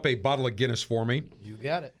open up a bottle of Guinness for me. You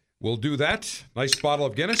got it. We'll do that. Nice bottle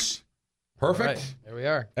of Guinness. Perfect. All right, there we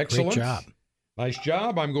are. Excellent. Great job. Nice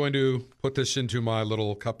job. I'm going to put this into my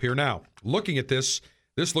little cup here. Now, looking at this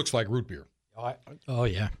looks like root beer. Oh,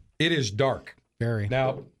 yeah. It is dark. Very.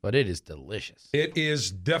 Now, but it is delicious. It is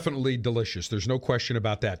definitely delicious. There's no question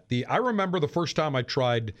about that. I remember the first time I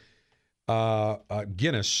tried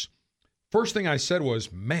Guinness, first thing I said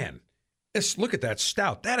was, man, look at that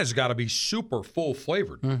stout. That has got to be super full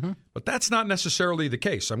flavored. Mm-hmm. But that's not necessarily the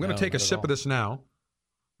case. I'm going to take a sip of this now.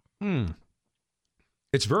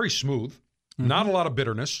 It's very smooth. Mm-hmm. Not a lot of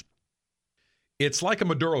bitterness. It's like a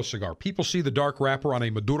Maduro cigar. People see the dark wrapper on a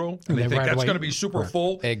Maduro, and they think that's going to be super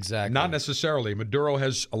full. Exactly. Not necessarily. Maduro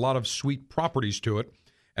has a lot of sweet properties to it,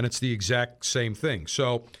 and it's the exact same thing.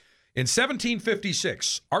 So in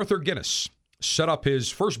 1756, Arthur Guinness set up his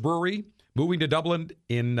first brewery, moving to Dublin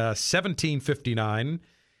in 1759.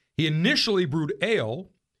 He initially brewed ale.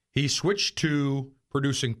 He switched to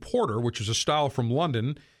producing porter, which was a style from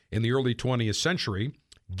London in the early 20th century.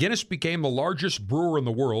 Guinness became the largest brewer in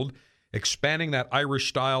the world, expanding that Irish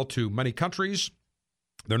style to many countries.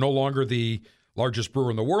 They're no longer the largest brewer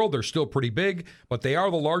in the world. They're still pretty big, but they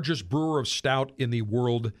are the largest brewer of stout in the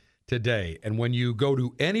world today. And when you go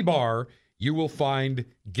to any bar, you will find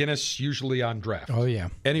Guinness usually on draft. Oh, yeah.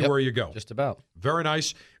 Anywhere you go. Just about. Very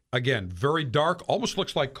nice. Again, very dark, almost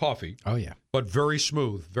looks like coffee. Oh, yeah. But very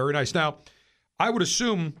smooth. Very nice. Now, I would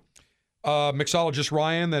assume, mixologist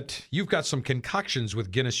Ryan, that you've got some concoctions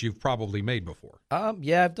with Guinness you've probably made before.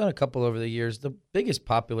 Yeah, I've done a couple over the years. The biggest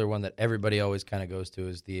popular one that everybody always kind of goes to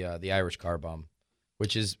is the Irish Car Bomb,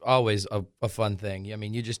 which is always a fun thing. I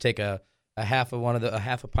mean, you just take a half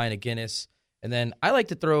a pint of Guinness, and then I like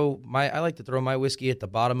to throw my whiskey at the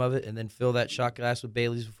bottom of it, and then fill that shot glass with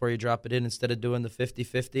Bailey's before you drop it in, instead of doing the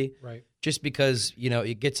 50-50. Right. Just because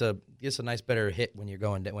it gets a nice better hit when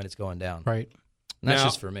it's going down. Right. And that's Now,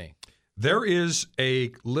 just for me. There is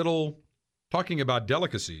a little, talking about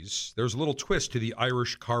delicacies, there's a little twist to the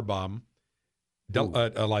Irish Car Bomb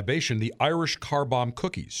libation, the Irish Car Bomb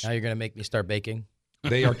cookies. Now you're going to make me start baking?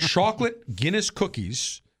 They are chocolate Guinness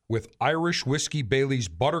cookies with Irish whiskey Bailey's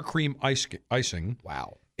buttercream icing.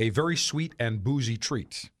 Wow. A very sweet and boozy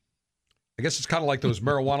treat. I guess it's kind of like those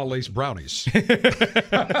marijuana-laced brownies.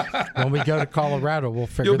 When we go to Colorado, we'll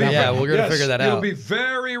figure that out. Yeah, we're going to figure that out. You'll be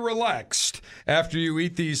very relaxed after you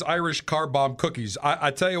eat these Irish Car Bomb cookies. I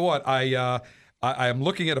tell you what, I am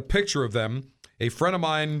looking at a picture of them. A friend of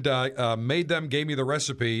mine made them, gave me the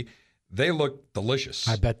recipe. They look delicious.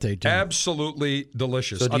 I bet they do. Absolutely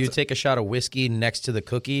delicious. So do you take a shot of whiskey next to the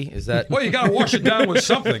cookie? Is that? Well, you got to wash it down with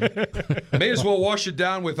something. May as well wash it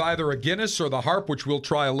down with either a Guinness or the Harp, which we'll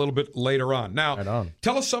try a little bit later on. Now,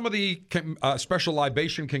 tell us some of the special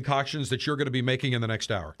libation concoctions that you're going to be making in the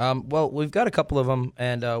next hour. Well, we've got a couple of them,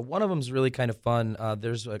 and one of them is really kind of fun.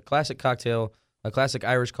 There's a classic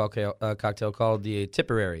Irish cocktail called the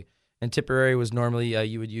Tipperary. And Tipperary was normally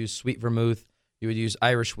you would use sweet vermouth. You would use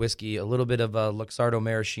Irish whiskey, a little bit of Luxardo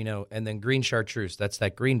Maraschino, and then green chartreuse. That's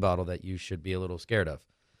that green bottle that you should be a little scared of.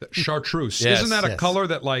 Chartreuse. Yes, Isn't that a color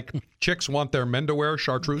that like chicks want their men to wear?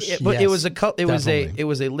 Chartreuse. But it was a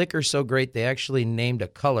liquor so great they actually named a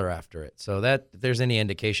color after it. So that if there's any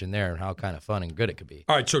indication there and how kind of fun and good it could be.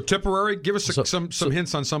 All right. So Tipperary. Give us some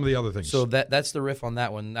hints on some of the other things. So that's the riff on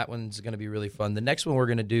that one. That one's going to be really fun. The next one we're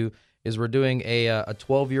going to do is we're doing a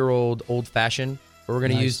 12-year-old old fashioned. We're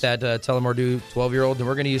going to use that Tullamore 12-year-old, and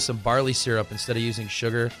we're going to use some barley syrup instead of using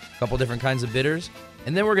sugar, a couple different kinds of bitters.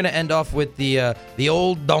 And then we're going to end off with the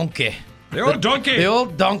old donkey. The old donkey. The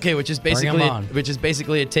old donkey, which is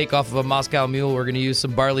basically a takeoff of a Moscow Mule. We're going to use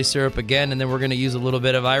some barley syrup again, and then we're going to use a little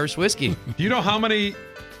bit of Irish whiskey. Do you know how many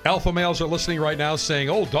alpha males are listening right now saying,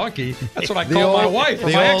 old donkey? That's what I call my wife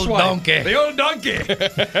or my ex-wife. Donkey. The old donkey.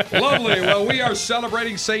 Lovely. Well, we are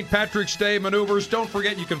celebrating St. Patrick's Day maneuvers. Don't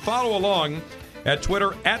forget, you can follow along at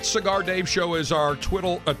Twitter. At Cigar Dave Show is our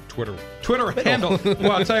Twitter handle.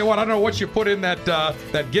 Well, I'll tell you what, I don't know what you put in that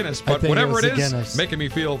Guinness, but whatever it is, Guinness. Making me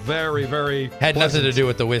feel very, very Had pleasant. nothing to do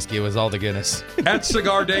with the whiskey. It was all the Guinness. At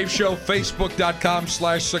Cigar Dave Show,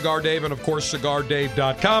 Facebook.com/Cigar Dave, and of course,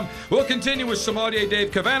 CigarDave.com. We'll continue with Sommelier Dave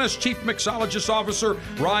Cavanis, Chief Mixologist Officer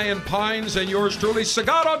Ryan Pines, and yours truly,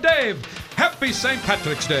 Cigar Dave. Happy St.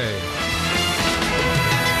 Patrick's Day.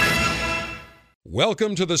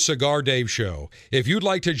 Welcome to the Cigar Dave Show. If you'd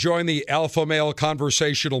like to join the Alpha Male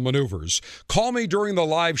Conversational Maneuvers, call me during the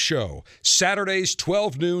live show, Saturdays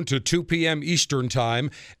 12 noon to 2 p.m. Eastern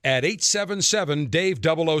Time at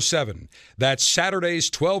 877-DAVE-007. That's Saturdays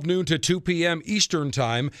 12 noon to 2 p.m. Eastern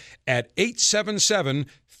Time at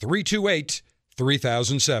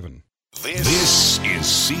 877-328-3007. This is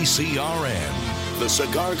CCRN, the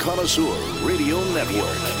Cigar Connoisseur Radio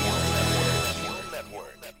Network.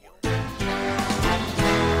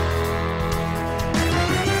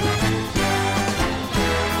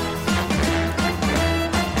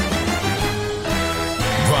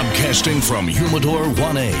 Broadcasting from Humidor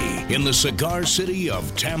 1A in the cigar city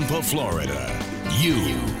of Tampa, Florida.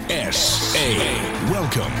 USA.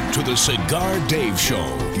 Welcome to the Cigar Dave Show,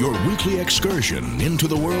 your weekly excursion into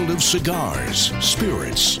the world of cigars,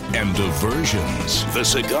 spirits, and diversions. The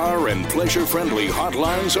cigar and pleasure-friendly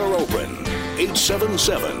hotlines are open.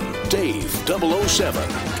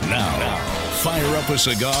 877-DAVE-007. Now, fire up a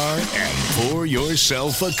cigar and pour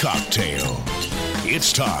yourself a cocktail.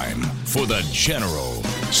 It's time for the General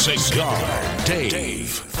Cigar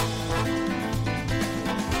Dave.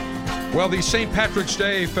 Well, the St. Patrick's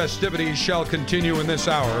Day festivities shall continue in this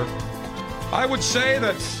hour. I would say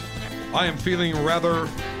that I am feeling rather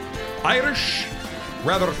Irish,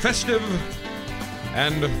 rather festive,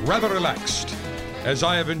 and rather relaxed, as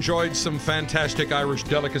I have enjoyed some fantastic Irish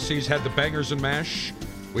delicacies. Had the bangers and mash.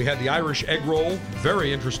 We had the Irish egg roll,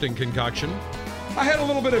 very interesting concoction. I had a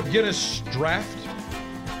little bit of Guinness Draft,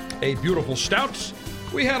 a beautiful stout.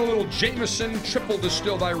 We had a little Jameson triple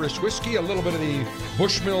distilled Irish whiskey, a little bit of the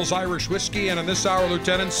Bushmills Irish whiskey, and in this hour,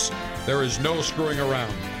 Lieutenants, there is no screwing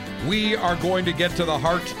around. We are going to get to the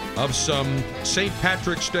heart of some St.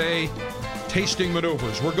 Patrick's Day tasting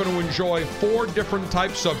maneuvers. We're going to enjoy 4 different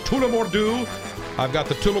types of Tullamore Dew. I've got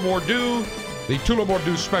the Tullamore Dew, the Tullamore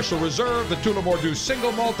Dew Special Reserve, the Tullamore Dew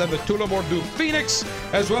Single Malt, and the Tullamore Dew Phoenix,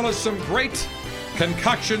 as well as some great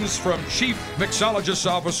concoctions from Chief Mixologist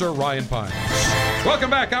Officer Ryan Pines.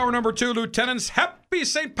 Welcome back, hour number 2, Lieutenants. Happy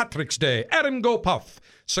St. Patrick's Day. Adam Go Puff.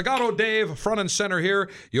 Cigaro Dave, front and center here,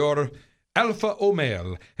 your Alpha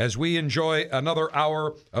Omale, as we enjoy another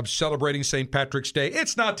hour of celebrating St. Patrick's Day.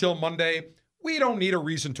 It's not till Monday. We don't need a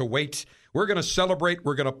reason to wait. We're going to celebrate.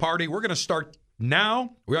 We're going to party. We're going to start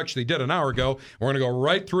now. We actually did an hour ago. We're going to go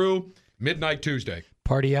right through midnight Tuesday.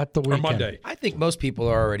 Party at the weekend. Or Monday. I think most people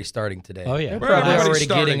are already starting today. Oh, yeah. They're probably already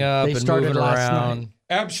starting. getting up They and started moving last around. night.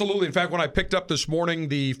 Absolutely. In fact, when I picked up this morning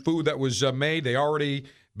the food that was made, they already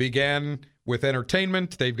began with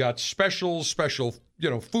entertainment. They've got special,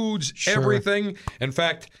 foods, Sure. everything. In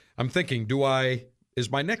fact, I'm thinking,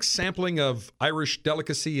 is my next sampling of Irish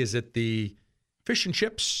delicacy, is it the fish and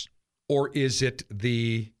chips, or is it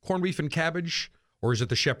the corned beef and cabbage, or is it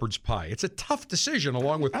the shepherd's pie? It's a tough decision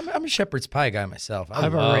along with... I'm a shepherd's pie guy myself.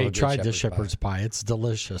 I've love already a good tried the shepherd's pie. It's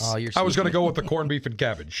delicious. Oh, you're I was sweet. going to go with the corned beef and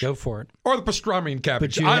cabbage. Go for it. Or the pastrami and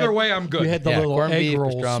cabbage. you Either had- way, I'm good. You had the Yeah, little corned egg beef,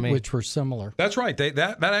 rolls, pastrami. which were similar. That's right.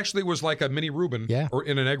 That actually was like a mini Reuben, Yeah. or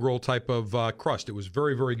in an egg roll type of crust. It was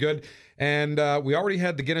very, very good. And we already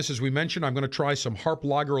had the Guinness, as we mentioned. I'm going to try some Harp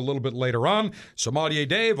Lager a little bit later on. Sommelier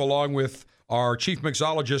Dave, along with our chief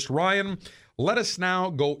mixologist Ryan. Let us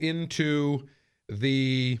now go into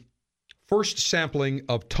the first sampling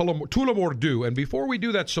of Tullamore Dew. And before we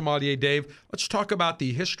do that, Sommelier Dave, let's talk about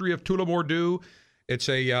the history of Tullamore Dew. It's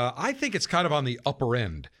I think it's kind of on the upper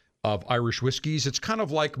end of Irish whiskeys. It's kind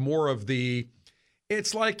of like more of the,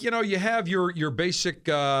 it's like, you have your basic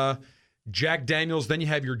Jack Daniels, then you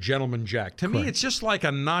have your Gentleman Jack. To me, it's just like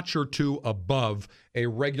a notch or two above a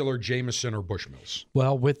regular Jameson or Bushmills.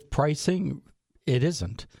 Well, with pricing, it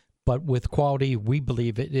isn't. But with quality, we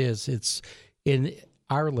believe it is. It's in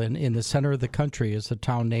Ireland, in the center of the country, is a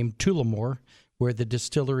town named Tullamore, where the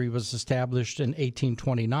distillery was established in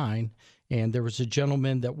 1829. And there was a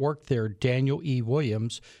gentleman that worked there, Daniel E.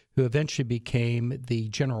 Williams, who eventually became the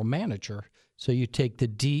general manager. So you take the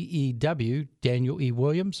DEW, Daniel E.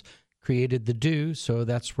 Williams, created the Dew, so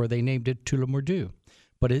that's where they named it Tullamore Dew.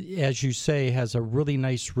 But it, as you say, has a really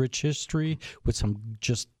nice, rich history with some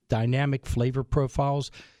just dynamic flavor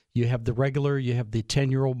profiles. You have the regular, you have the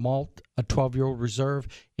 10-year-old malt, a 12-year-old reserve,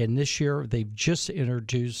 and this year they've just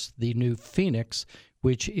introduced the new Phoenix,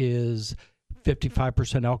 which is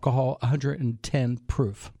 55% alcohol, 110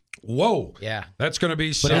 proof. Whoa. Yeah. That's going to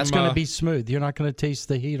be some... But it's going to be smooth. You're not going to taste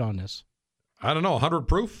the heat on this. I don't know, 100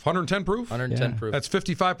 proof? 110 proof? 110 proof. That's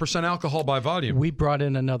 55% alcohol by volume. We brought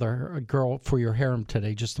in another girl for your harem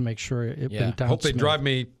today just to make sure it went down Hope they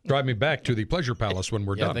smooth. drive me back to the Pleasure Palace when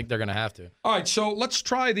we're Yeah, done. I think they're going to have to. All right, so let's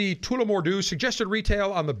try the Tullamore Dew. Suggested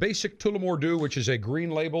retail on the basic Tullamore Dew, which is a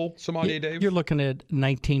green label, Sommelier Dave? You're looking at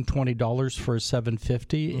 $19, $20 for a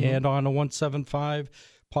 $750, and on a 175,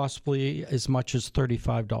 possibly as much as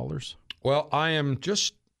 $35. Well, I am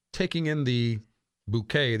just taking in the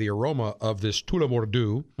bouquet, the aroma of this Tullamore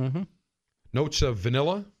Dew. Mm-hmm. Notes of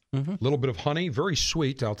vanilla, a Mm-hmm. little bit of honey, very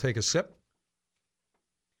sweet. I'll take a sip.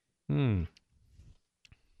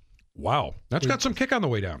 Wow, that's got some kick on the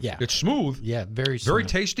way down. Yeah. It's smooth. Yeah, very smooth. Very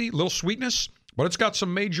tasty, little sweetness, but it's got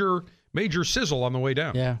some major sizzle on the way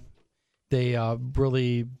down. Yeah. They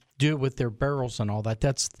really do it with their barrels and all that.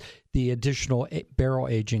 That's the additional barrel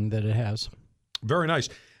aging that it has. Very nice.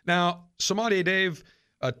 Now, Sommelier Dave,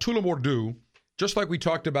 Tullamore Dew, just like we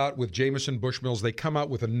talked about with Jameson Bushmills, they come out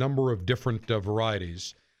with a number of different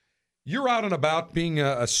varieties. You're out and about being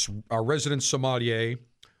a resident sommelier.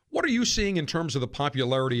 What are you seeing in terms of the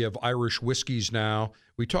popularity of Irish whiskeys now?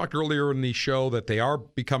 We talked earlier in the show that they are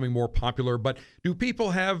becoming more popular, but do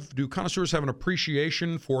connoisseurs have an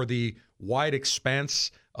appreciation for the wide expanse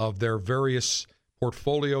of their various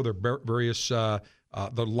portfolio, their various the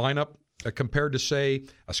lineup compared to, say,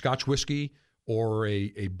 a Scotch whiskey or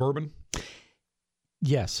a bourbon?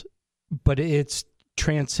 Yes, but it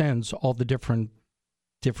transcends all the different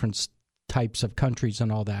types of countries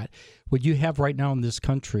and all that. What you have right now in this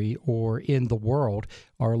country or in the world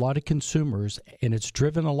are a lot of consumers, and it's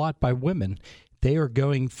driven a lot by women. They are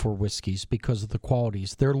going for whiskeys because of the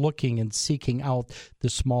qualities. They're looking and seeking out the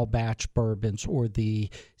small batch bourbons or the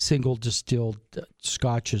single distilled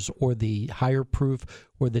scotches or the higher proof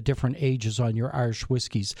or the different ages on your Irish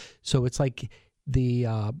whiskeys. So it's like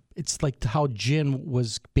how gin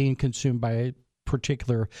was being consumed by a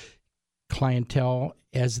particular clientele.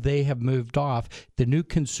 As they have moved off, the new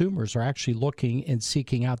consumers are actually looking and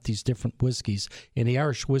seeking out these different whiskeys, and the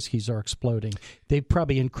Irish whiskeys are exploding. They've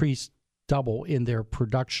probably increased double in their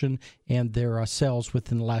production and their sales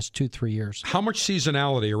within the last 2-3 years. How much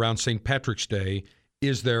seasonality around St. Patrick's Day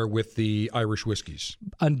is there with the Irish whiskeys?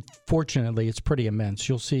 Unfortunately, it's pretty immense.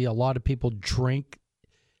 You'll see a lot of people drink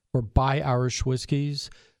or buy Irish whiskeys,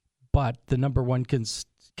 but the number one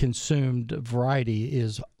consumed variety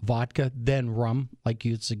is vodka, then rum, like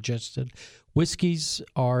you had suggested. Whiskeys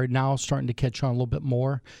are now starting to catch on a little bit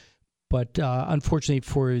more, but unfortunately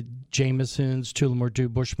for Jameson's, Tullamore Dew,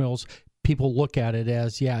 Bushmills, people look at it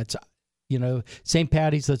as, it's, St.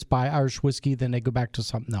 Patty's, let's buy Irish whiskey, then they go back to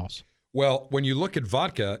something else. Well, when you look at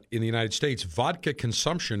vodka in the United States, vodka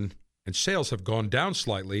consumption and sales have gone down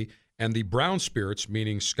slightly, and the brown spirits,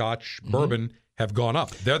 meaning Scotch, bourbon, have gone up.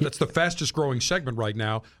 That's the fastest growing segment right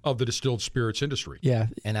now of the distilled spirits industry. Yeah.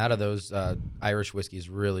 And out of those, Irish whiskey is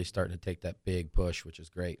really starting to take that big push, which is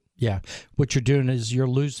great. Yeah. What you're doing is you're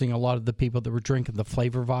losing a lot of the people that were drinking the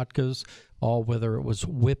flavor vodkas, whether it was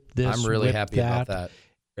whip this, I'm really whip happy that. about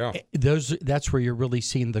that. Yeah. That's where you're really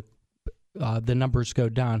seeing the numbers go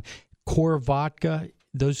down. Core vodka,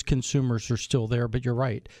 those consumers are still there, but you're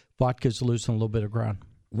right. Vodka's losing a little bit of ground.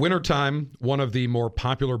 Wintertime, one of the more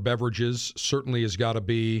popular beverages certainly has got to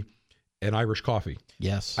be an Irish coffee.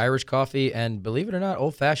 Yes. Irish coffee, and believe it or not,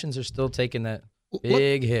 old fashions are still taking that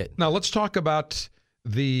big hit. Now, let's talk about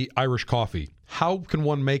the Irish coffee. How can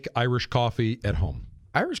one make Irish coffee at home?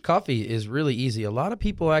 Irish coffee is really easy. A lot of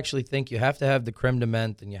people actually think you have to have the creme de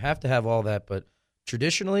menthe and you have to have all that, but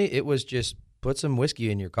traditionally it was just put some whiskey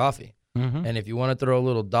in your coffee. Mm-hmm. And if you want to throw a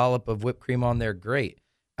little dollop of whipped cream on there, great.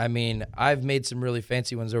 I mean, I've made some really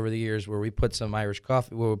fancy ones over the years where we put some Irish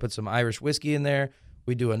coffee, where we put some Irish whiskey in there.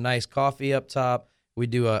 We do a nice coffee up top. We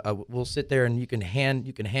do we'll sit there and you can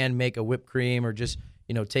hand make a whipped cream or just,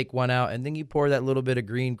 take one out, and then you pour that little bit of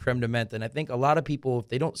green creme de menthe. And I think a lot of people, if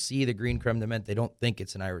they don't see the green creme de menthe, they don't think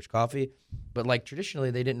it's an Irish coffee. But like traditionally,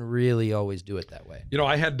 they didn't really always do it that way.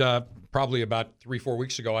 I had probably about 3-4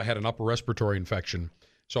 weeks ago, I had an upper respiratory infection.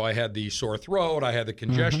 So I had the sore throat, I had the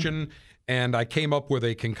congestion, and I came up with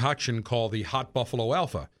a concoction called the Hot Buffalo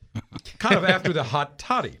Alpha, kind of after the hot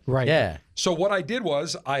toddy. Right. Yeah. So what I did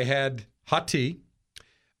was I had hot tea,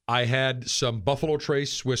 I had some Buffalo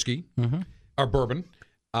Trace whiskey, or bourbon,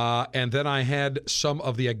 and then I had some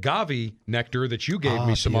of the agave nectar that you gave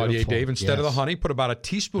me, Sommelier beautiful. Dave, instead of the Yes. honey. Put about a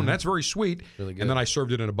teaspoon. That's very sweet. Really good. And then I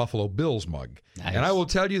served it in a Buffalo Bills mug. Nice. And I will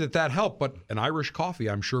tell you that helped. But an Irish coffee,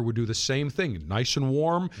 I'm sure, would do the same thing. Nice and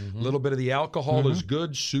warm. A little bit of the alcohol is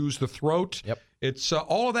good. Soothes the throat. Yep. It's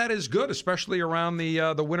all of that is good, especially around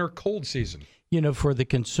the winter cold season. For the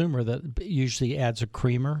consumer that usually adds a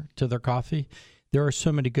creamer to their coffee, there are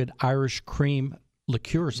so many good Irish cream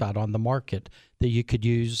liqueurs out on the market that you could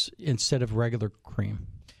use instead of regular cream.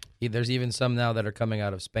 There's even some now that are coming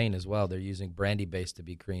out of Spain as well. They're using brandy base to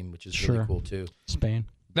be cream, which is really cool too. Spain.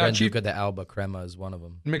 Now, Chief Branduca de Alba Crema is one of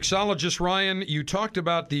them. mixologist Ryan, you talked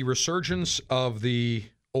about the resurgence of the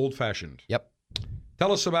old-fashioned. Yep.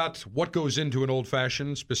 Tell us about what goes into an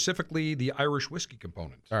old-fashioned, specifically the Irish whiskey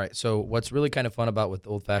component. All right. So what's really kind of fun about with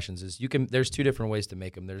old fashions is there's two different ways to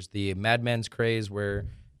make them. There's the madman's craze where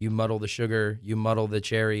you muddle the sugar, you muddle the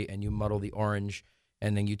cherry, and you muddle the orange,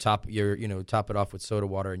 and then you top it off with soda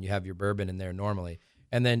water, and you have your bourbon in there normally.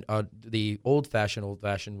 And then the old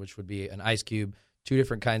fashioned, which would be an ice cube, two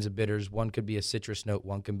different kinds of bitters. One could be a citrus note,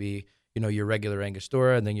 one can be your regular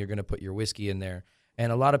Angostura, and then you're going to put your whiskey in there.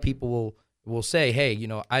 And a lot of people will say, hey,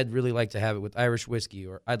 I'd really like to have it with Irish whiskey,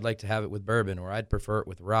 or I'd like to have it with bourbon, or I'd prefer it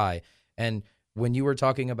with rye. And when you were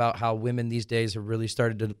talking about how women these days have really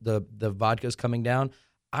started to, the vodkas coming down,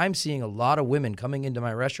 I'm seeing a lot of women coming into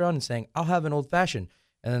my restaurant and saying, I'll have an old fashioned.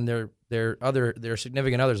 And then their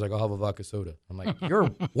significant others like, I'll have a vodka soda. I'm like,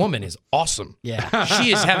 your woman is awesome. Yeah.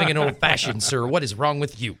 She is having an old fashioned, sir. What is wrong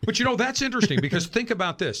with you? But that's interesting because think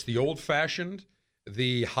about this. The old fashioned,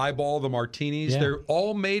 the highball, the martinis, they're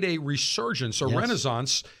all made a resurgence, a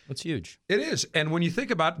renaissance. That's huge. It is. And when you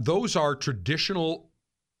think about it, those are traditional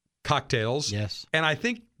cocktails. Yes. And I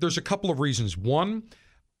think there's a couple of reasons. One,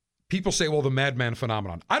 people say, well, the madman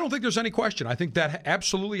phenomenon. I don't think there's any question. I think that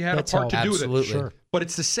absolutely had a part to do with it. Sure. But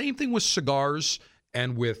it's the same thing with cigars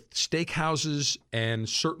and with steakhouses and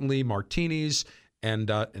certainly martinis and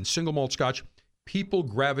single malt scotch. People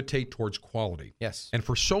gravitate towards quality. Yes. And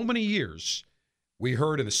for so many years, we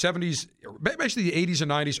heard in the 70s, basically the 80s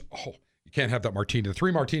and 90s, you can't have that martini. The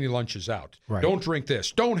 3 martini lunch is out. Right. Don't drink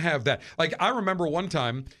this. Don't have that. Like I remember one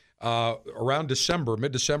time, around December,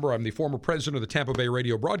 mid-December, I'm the former president of the Tampa Bay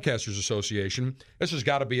Radio Broadcasters Association. This has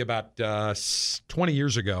got to be about 20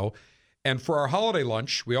 years ago. And for our holiday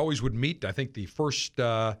lunch, we always would meet, I think, the first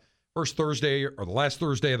Thursday or the last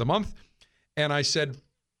Thursday of the month. And I said,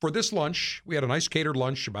 for this lunch, we had a nice catered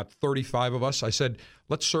lunch, about 35 of us. I said,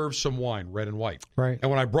 let's serve some wine, red and white. Right.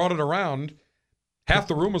 And when I brought it around, half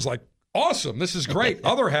the room was like, awesome, this is great.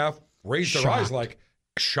 Other half raised their eyes like,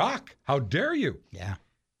 shock, how dare you? Yeah.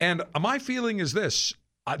 And my feeling is this.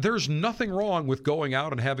 There's nothing wrong with going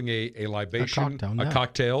out and having a libation, a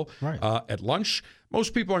cocktail Right. At lunch.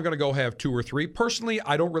 Most people are going to go have 2 or 3. Personally,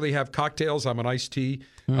 I don't really have cocktails. I'm an iced tea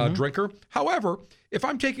drinker. However, if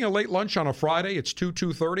I'm taking a late lunch on a Friday, it's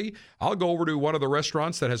 2:30, I'll go over to one of the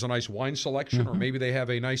restaurants that has a nice wine selection, or maybe they have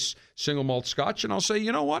a nice single malt scotch, and I'll say,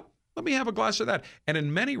 you know what? Let me have a glass of that. And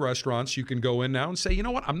in many restaurants, you can go in now and say, you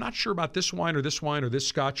know what? I'm not sure about this wine or this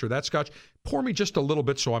scotch or that scotch. Pour me just a little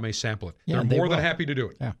bit so I may sample it. Yeah, They're more than happy to do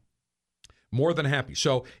it. Yeah. More than happy.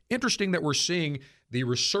 So interesting that we're seeing the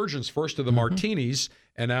resurgence first of the martinis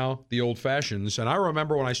and now the old fashions. And I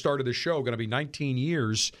remember when I started this show, going to be 19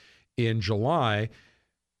 years in July,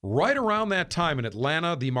 right around that time in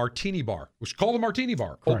Atlanta, the Martini Bar, which was called the Martini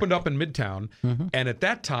Bar, opened up in Midtown. And at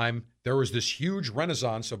that time, there was this huge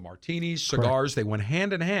renaissance of martinis, cigars. They went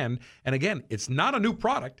hand in hand. And again, it's not a new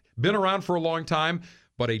product, been around for a long time,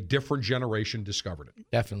 but a different generation discovered it.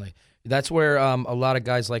 Definitely. That's where a lot of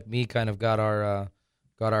guys like me kind of got our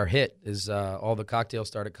hit, is all the cocktails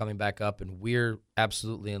started coming back up, and we're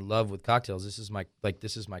absolutely in love with cocktails. This is my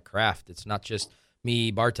craft. It's not just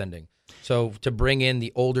me bartending. So to bring in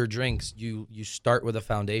the older drinks, you start with a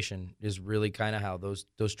foundation is really kind of how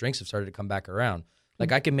those drinks have started to come back around.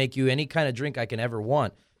 Like I can make you any kind of drink I can ever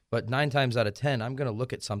want, but 9 times out of 10, I'm going to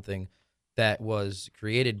look at something that was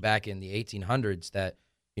created back in the 1800s that,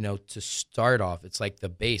 to start off, it's like the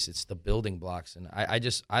base, it's the building blocks. And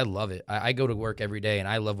I love it. I go to work every day and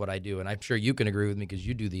I love what I do. And I'm sure you can agree with me because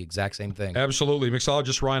you do the exact same thing. Absolutely.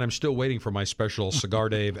 Mixologist Ryan, I'm still waiting for my special Cigar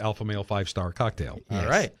Dave Alpha Male 5-star cocktail. All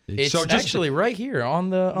right. It's So just- actually right here on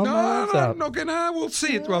the laptop. No, we'll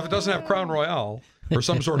see. Well, if it doesn't have Crown Royale or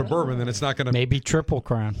some sort of bourbon, then it's not going to. Maybe Triple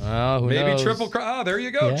Crown. Oh, who Maybe knows? Triple Crown. Ah, there you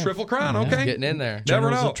go. Yeah. Triple Crown. Yeah. Okay. Getting in there. Never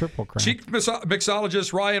General's know. a Triple Crown. Chief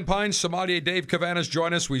mixologist Ryan Pines, sommelier Dave Cavanas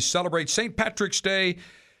join us. We celebrate St. Patrick's Day.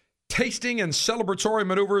 Tasting and celebratory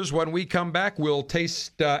maneuvers. When we come back, we'll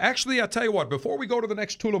taste. Actually, I'll tell you what. Before we go to the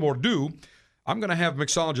next Tula Mordu, I'm going to have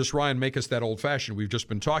mixologist Ryan make us that old fashioned we've just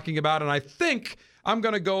been talking about, and I think I'm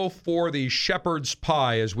going to go for the shepherd's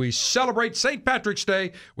pie as we celebrate St. Patrick's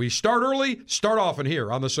Day. We start early, start often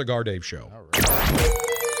here on the Cigar Dave Show.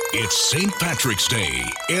 It's St. Patrick's Day.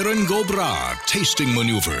 Aaron Gobra tasting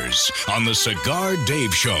maneuvers on the Cigar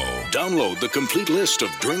Dave Show. Download the complete list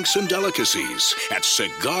of drinks and delicacies at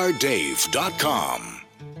cigardave.com.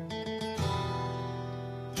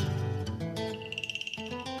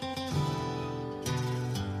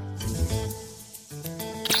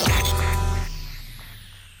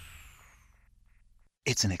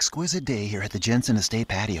 It's an exquisite day here at the Jensen Estate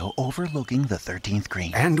patio overlooking the 13th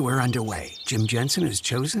green. And we're underway. Jim Jensen has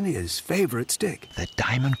chosen his favorite stick. The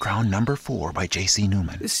Diamond Crown No. 4 by J.C.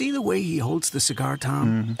 Newman. See the way he holds the cigar,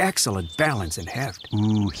 Tom? Excellent balance and heft.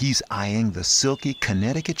 Ooh, he's eyeing the silky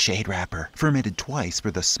Connecticut shade wrapper. Fermented twice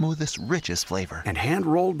for the smoothest, richest flavor. And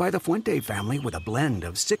hand-rolled by the Fuente family with a blend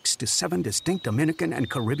of 6 to 7 distinct Dominican and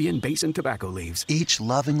Caribbean basin tobacco leaves. Each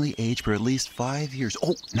lovingly aged for at least 5 years.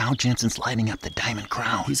 Oh, now Jensen's lighting up the Diamond Crown.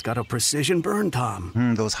 Crown. He's got a precision burn,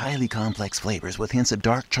 Tom. Those highly complex flavors with hints of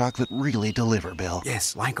dark chocolate really deliver, Bill.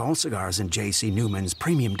 Yes, like all cigars in J.C. Newman's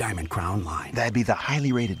Premium Diamond Crown line. That'd be the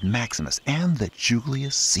highly rated Maximus and the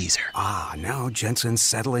Julius Caesar. Ah, now Jensen's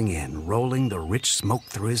settling in, rolling the rich smoke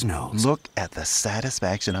through his nose. Look at the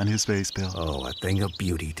satisfaction on his face, Bill. Oh, a thing of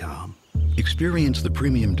beauty, Tom. Experience the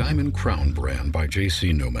Premium Diamond Crown brand by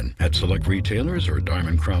J.C. Newman at select retailers or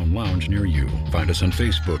Diamond Crown Lounge near you. Find us on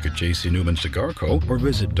Facebook at J.C. Newman Cigar Co. or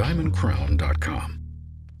visit diamondcrown.com.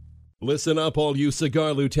 Listen up, all you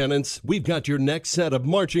cigar lieutenants. We've got your next set of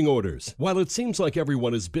marching orders. While it seems like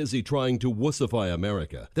everyone is busy trying to wussify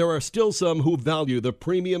America, there are still some who value the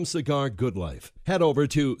premium cigar good life. Head over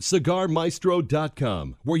to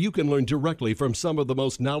cigarmaestro.com, where you can learn directly from some of the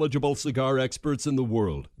most knowledgeable cigar experts in the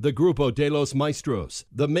world. The Grupo de los Maestros,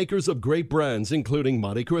 the makers of great brands including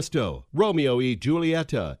Monte Cristo, Romeo y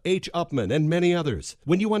Julieta, H. Upmann, and many others.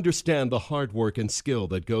 When you understand the hard work and skill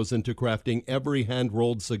that goes into crafting every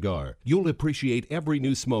hand-rolled cigar, you'll appreciate every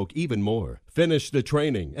new smoke even more. Finish the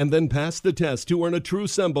training and then pass the test to earn a true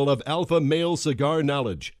symbol of alpha male cigar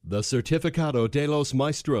knowledge, the Certificado de los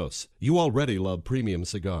Maestros. You already love premium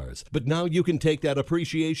cigars, but now you can take that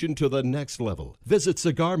appreciation to the next level. Visit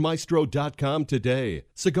cigarmaestro.com today.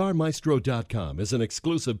 Cigarmaestro.com is an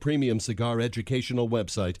exclusive premium cigar educational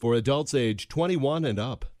website for adults age 21 and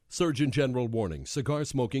up. Surgeon General warning, cigar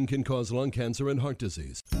smoking can cause lung cancer and heart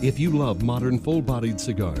disease. If you love modern full-bodied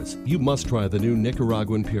cigars, you must try the new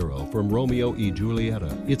Nicaraguan Puro from Romeo y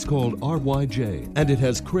Julieta. It's called RYJ, and it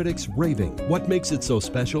has critics raving. What makes it so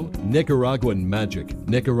special? Nicaraguan magic.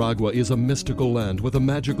 Nicaragua is a mystical land with a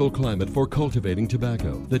magical climate for cultivating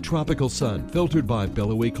tobacco. The tropical sun, filtered by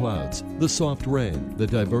billowy clouds, the soft rain, the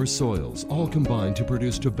diverse soils, all combine to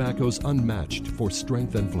produce tobaccos unmatched for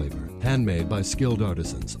strength and flavor. Handmade by skilled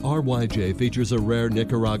artisans, RYJ features a rare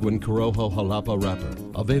Nicaraguan Corojo Jalapa wrapper,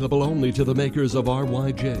 available only to the makers of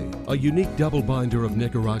RYJ, a unique double binder of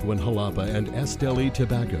Nicaraguan Jalapa and Esteli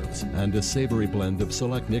tobaccos, and a savory blend of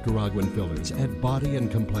select Nicaraguan fillers add body and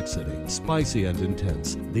complexity, spicy and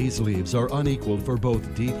intense. These leaves are unequaled for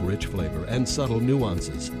both deep, rich flavor and subtle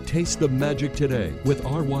nuances. Taste the magic today with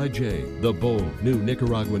RYJ, the bold new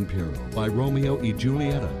Nicaraguan Puro by Romeo y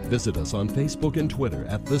Julieta. Visit us on Facebook and Twitter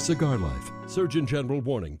at The Cigar Life. Surgeon General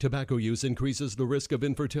warning, tobacco use increases the risk of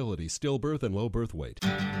infertility, stillbirth, and low birth weight.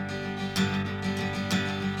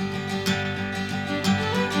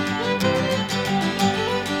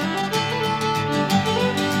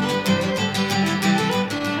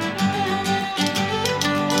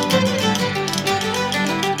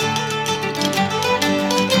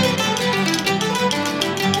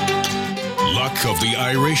 Luck of the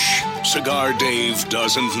Irish? Cigar Dave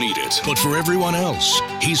doesn't need it. But for everyone else,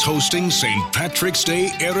 he's hosting St. Patrick's Day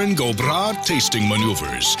Erin Go Bra tasting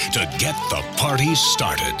maneuvers to get the party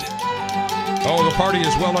started. Oh, the party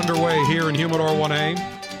is well underway here in Humidor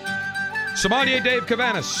 1A. Sommelier Dave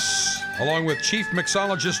Cavanis, along with Chief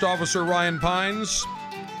Mixologist Officer Ryan Pines,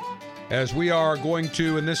 as we are going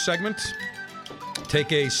to, in this segment,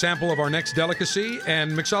 take a sample of our next delicacy.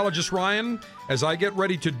 And Mixologist Ryan, as I get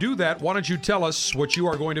ready to do that, why don't you tell us what you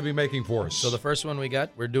are going to be making for us? So the first one we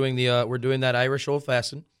got, we're doing that Irish Old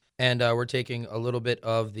Fashioned, and we're taking a little bit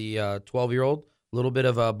of the 12-year-old, a little bit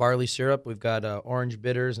of barley syrup. We've got orange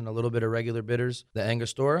bitters and a little bit of regular bitters, the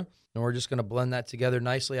Angostura, and we're just going to blend that together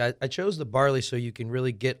nicely. I chose the barley so you can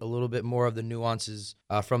really get a little bit more of the nuances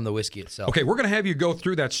from the whiskey itself. Okay, we're going to have you go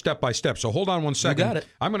through that step by step. So hold on one second. You got it.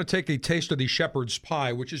 I'm going to take a taste of the shepherd's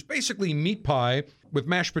pie, which is basically meat pie with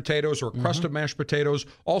mashed potatoes or crust of mashed potatoes,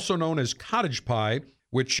 also known as cottage pie,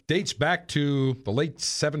 which dates back to the late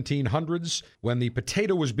 1700s when the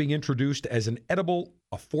potato was being introduced as an edible,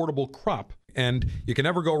 affordable crop. And you can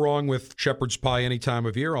never go wrong with shepherd's pie any time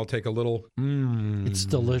of year. I'll take a little. It's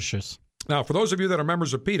delicious. Now, for those of you that are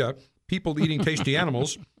members of PETA, People Eating Tasty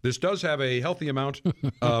Animals, this does have a healthy amount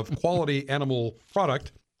of quality animal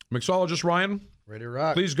product. Mixologist Ryan, ready to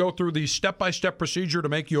rock. Please go through the step-by-step procedure to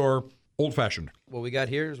make your old-fashioned. What we got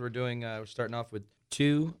here is we're starting off with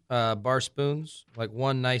 2 bar spoons, like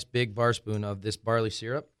one nice big bar spoon of this barley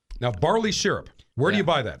syrup. Now, barley syrup, where do you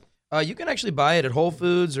buy that? You can actually buy it at Whole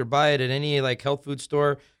Foods or buy it at any like health food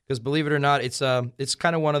store. Because believe it or not, it's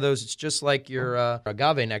kind of one of those. It's just like your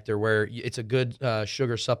agave nectar, where it's a good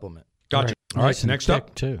sugar supplement. Gotcha. All right, next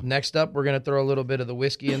up. Too. Next up, we're going to throw a little bit of the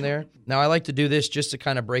whiskey in there. Now, I like to do this just to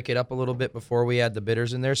kind of break it up a little bit before we add the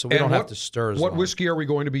bitters in there, so we don't have to stir as What long. whiskey are we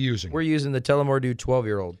going to be using? We're using the Tullamore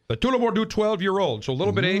 12-year-old. The Tullamore 12-year-old. So a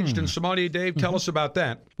little bit aged in Sommelier Dave. Tell us about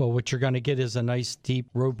that. Well, what you're going to get is a nice, deep,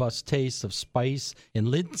 robust taste of spice and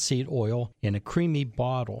linseed oil in a creamy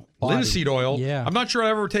bottle. Linseed oil? Yeah. I'm not sure I've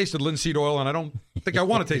ever tasted linseed oil, and I don't think I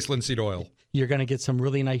want to taste linseed oil. You're going to get some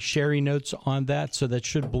really nice sherry notes on that, so that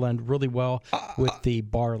should blend really well with the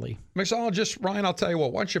barley. Mixologist Ryan, I'll tell you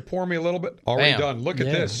what. Why don't you pour me a little bit? Already done. Look at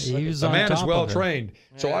this. He's The on man is top well of it. trained.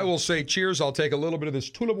 So I will say cheers. I'll take a little bit of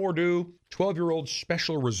this Tullamore 12-year-old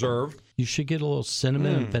Special Reserve. You should get a little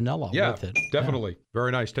cinnamon and vanilla with it. Definitely.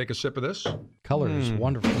 Very nice. Take a sip of this. Color is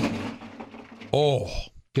wonderful. Oh.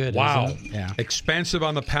 Good. Wow. Isn't it? Yeah. Expansive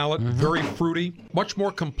on the palate, very fruity, much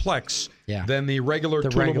more complex than the regular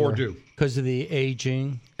Tullamore Dew. Because of the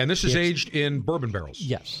aging. And this is aged in bourbon barrels.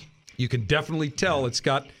 Yes. You can definitely tell it's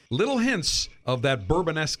got little hints of that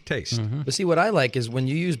bourbon-esque taste. But see, what I like is when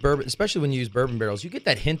you use bourbon, especially when you use bourbon barrels, you get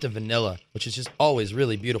that hint of vanilla, which is just always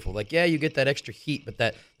really beautiful. Like, you get that extra heat, but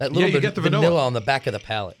that little bit of vanilla on the back of the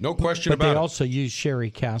palate. No question But about they it. also use sherry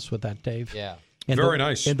casks with that, Dave. Yeah. And Very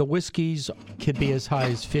nice. And the whiskeys could be as high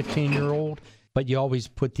as 15-year-old, but you always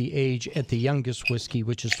put the age at the youngest whiskey,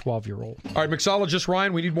 which is 12-year-old. All right, mixologist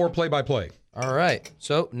Ryan, we need more play-by-play. All right.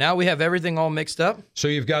 So now we have everything all mixed up. So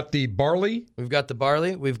you've got the barley. We've got the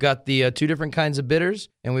barley. We've got the two different kinds of bitters.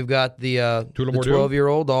 And we've got the Tullamore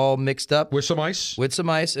 12-year-old all mixed up. With some ice. With some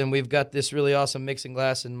ice. And we've got this really awesome mixing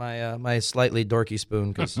glass and my my slightly dorky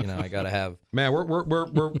spoon because, I got to have. Man,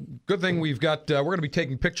 we're good thing we've got, we're going to be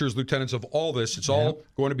taking pictures, lieutenants, of all this. It's all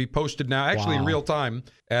going to be posted now, actually in real time,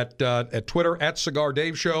 at Twitter, at Cigar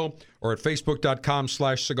Dave Show, or at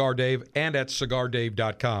Facebook.com/Cigar Dave, and at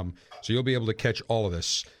CigarDave.com. So you'll be able to catch all of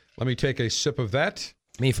this. Let me take a sip of that.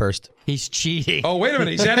 Me first. He's cheating. Oh, wait a minute.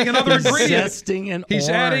 He's adding another ingredient. Zesting an He's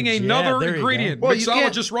orange. adding another there you ingredient. go. Well, you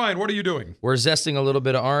Mixologist Ryan, what are you doing? We're zesting a little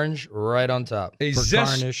bit of orange right on top. A For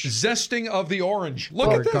garnish. zesting of the orange. Look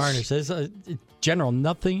For at this. garnish. It's general,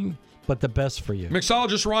 nothing but the best for you.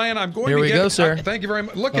 Mixologist Ryan, I'm going Here to we get... go, sir. Thank you very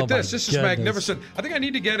much. Look Oh, at this. my This is goodness. magnificent. I think I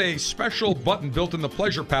need to get a special button built in the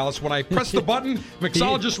Pleasure Palace. When I press the button,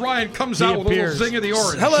 Mixologist Ryan comes he out with appears. a little zing of the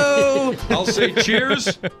orange. Hello. I'll say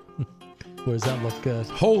cheers. Boy, does that look good?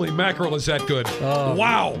 Holy mackerel, is that good. Oh,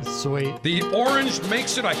 wow. Sweet. The orange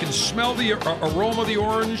makes it. I can smell the aroma of the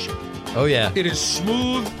orange. Oh, yeah. It is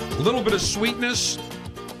smooth, a little bit of sweetness.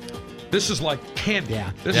 This is like candy.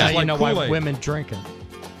 Yeah. This Now is like you know why Kool-Aid. women drink it.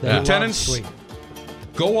 They love Lieutenants, sweet.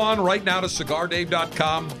 go on right now to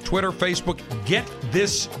CigarDave.com, Twitter, Facebook. Get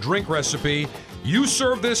this drink recipe. You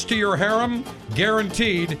serve this to your harem,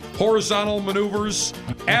 guaranteed horizontal maneuvers,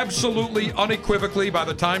 absolutely unequivocally by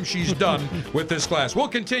the time she's done with this glass. We'll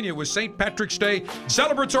continue with St. Patrick's Day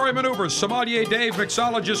celebratory maneuvers. Sommelier Dave,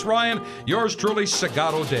 mixologist Ryan, yours truly,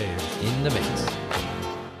 Cigaro Dave. In the mix.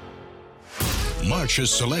 March's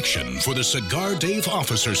selection for the Cigar Dave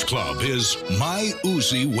Officers Club is My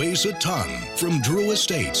Uzi Weighs a Ton from Drew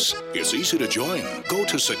Estates. It's easy to join. Go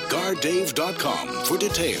to CigarDave.com for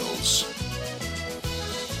details.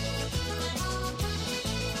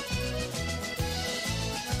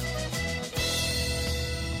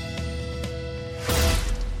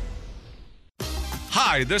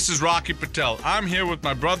 Hi, this is Rocky Patel. I'm here with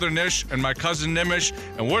my brother Nish and my cousin Nimish,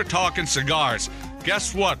 and we're talking cigars.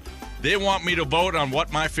 Guess what? They want me to vote on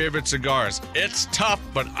what my favorite cigar is. It's tough,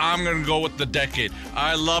 but I'm going to go with the Decade.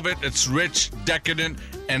 I love it. It's rich, decadent,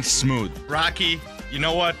 and smooth. Rocky, you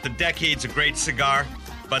know what? The Decade's a great cigar,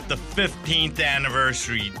 but the 15th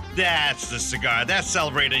anniversary, that's the cigar. That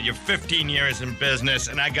celebrated your 15 years in business,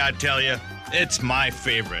 and I gotta tell you, it's my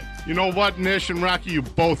favorite. You know what, Nish and Rocky, you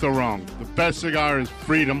both are wrong. The best cigar is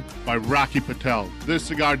Freedom by Rocky Patel. This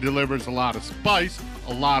cigar delivers a lot of spice,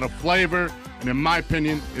 a lot of flavor, and in my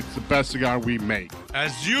opinion, it's the best cigar we make.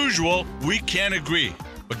 As usual, we can't agree.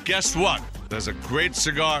 But guess what? There's a great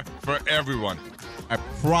cigar for everyone. I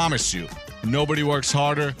promise you, nobody works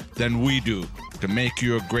harder than we do to make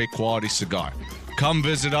you a great quality cigar. Come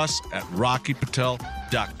visit us at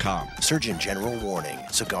RockyPatel.com. Surgeon General warning: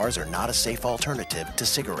 cigars are not a safe alternative to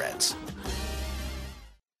cigarettes.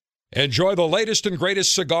 Enjoy the latest and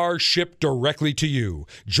greatest cigars shipped directly to you.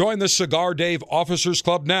 Join the Cigar Dave Officers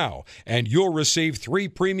Club now, and you'll receive 3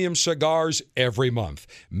 premium cigars every month.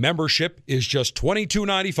 Membership is just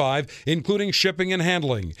 $22.95, including shipping and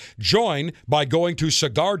handling. Join by going to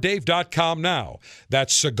CigarDave.com now.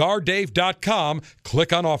 That's CigarDave.com.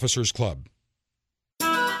 Click on Officers Club.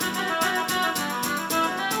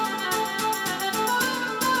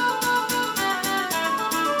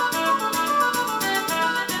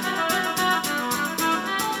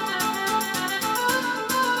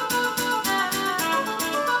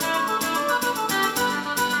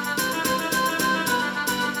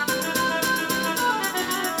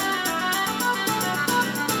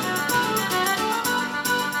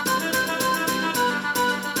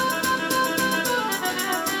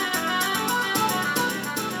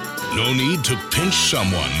 No need to pinch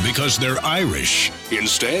someone because they're Irish.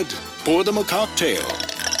 Instead, pour them a cocktail.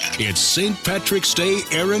 It's St. Patrick's Day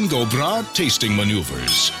Erin go Bragh tasting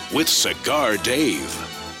maneuvers with Cigar Dave.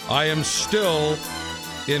 I am still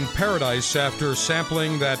in paradise after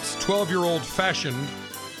sampling that 12-year-old fashioned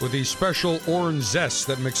with the special orange zest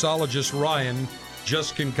that mixologist Ryan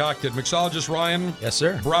just concocted. Mixologist Ryan. Yes,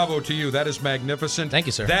 sir. Bravo to you. That is magnificent. Thank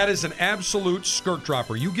you, sir. That is an absolute skirt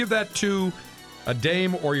dropper. You give that to a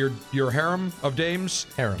dame or your harem of dames,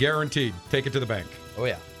 guaranteed. Take it to the bank. Oh,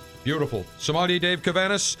 yeah. Beautiful. Sommelier Dave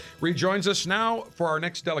Cavanis rejoins us now for our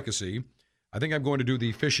next delicacy. I think I'm going to do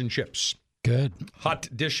the fish and chips. Good. Hot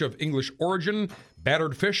dish of English origin,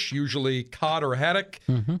 battered fish, usually cod or haddock,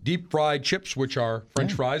 deep fried chips, which are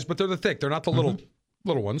French fries, but they're the thick. They're not the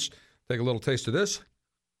little ones. Take a little taste of this.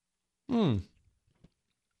 And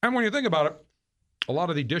when you think about it, a lot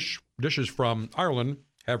of the dishes from Ireland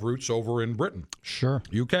have roots over in Britain. Sure.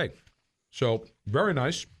 UK. So, very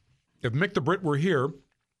nice. If Mick the Brit were here,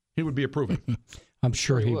 he would be approving. I'm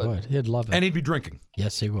sure he would. He'd love it. And he'd be drinking.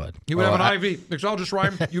 Yes, he would. He would have an IV. Mixologist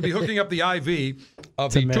Ryan, you'd be hooking up the IV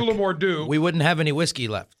of the Mick. Tullamore Dew. We wouldn't have any whiskey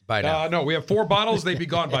left by now. No, we have 4 bottles. They'd be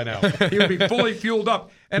gone by now. He would be fully fueled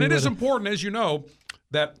up. And it is important, as you know,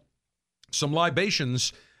 that some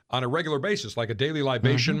libations on a regular basis, like a daily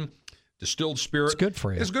libation, distilled spirit. It's good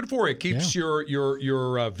for you. It's good for you. It keeps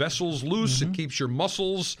your vessels loose. It keeps your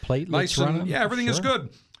muscles Platelets nice and running. everything is Sure. good.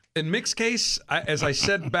 In Mick's case, as I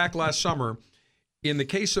said back last summer, in the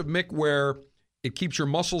case of Mick, where it keeps your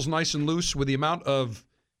muscles nice and loose with the amount of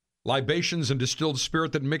libations and distilled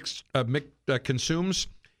spirit that Mick consumes,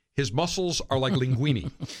 his muscles are like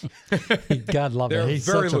linguine. God love They're it. He's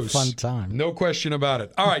very such loose. a fun time. No question about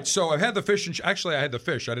it. All right, so I've had the fish. Actually, I had the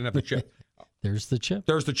fish. I didn't have the chip. There's the chip.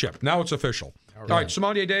 There's the chip. Now it's official. All right,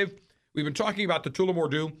 Sommelier Dave, we've been talking about the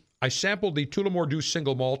Tullamore Dew. I sampled the Tullamore Dew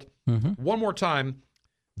single malt. One more time.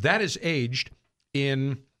 That is aged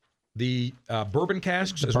in the bourbon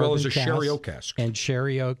casks as well as a sherry oak cask. And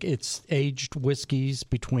sherry oak. It's aged whiskeys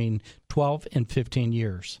between 12 and 15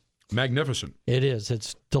 years. Magnificent. It is.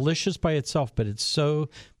 It's delicious by itself, but it's so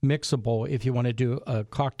mixable if you want to do a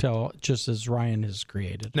cocktail just as Ryan has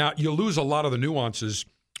created. Now, you lose a lot of the nuances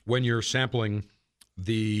when you're sampling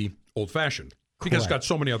the old-fashioned because it's got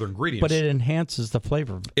so many other ingredients. But it enhances the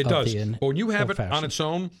flavor. It of does. The But when you have it on old-fashioned. its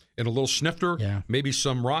own in a little snifter, maybe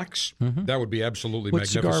some rocks, that would be absolutely What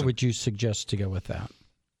magnificent. cigar would you suggest to go with that?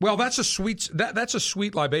 Well, that's a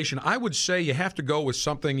sweet libation. I would say you have to go with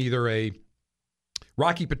something either a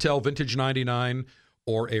Rocky Patel Vintage 99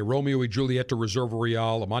 or a Romeo y Julieta Reserva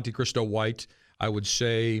Real, a Monte Cristo White. I would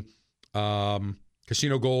say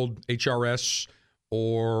Casino Gold HRS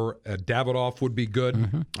or a Davidoff would be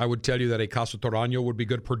good. I would tell you that a Casa Torano would be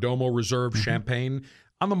good. Perdomo Reserve Champagne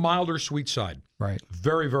on the milder sweet side. Right.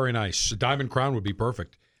 Very, very nice. A Diamond Crown would be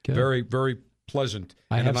perfect. Good. Very, very pleasant.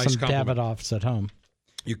 I and have a nice some compliment. Davidoffs at home.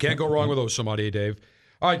 You can't go wrong with those, Sommelier Dave.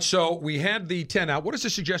 All right, so we had the 10 out. What is the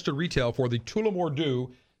suggested retail for the Tullamore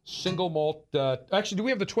Dew single malt? Actually, do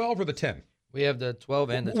we have the 12 or the 10? We have the 12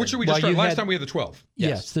 and the 10. Which should we just try? Last time we had the 12.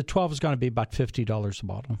 Yes, the 12 is going to be about $50 a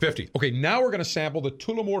bottle. 50. Okay, now we're going to sample the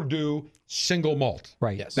Tullamore Dew single malt.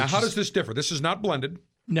 Right. Yes. Now, how does this differ? This is not blended.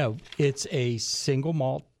 No, it's a single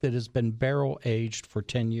malt that has been barrel aged for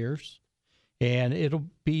 10 years. And it'll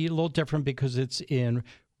be a little different because it's in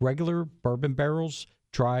regular bourbon barrels,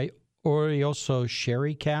 dry Oloroso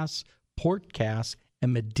sherry casks, port casks,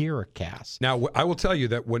 and Madeira casks. Now, I will tell you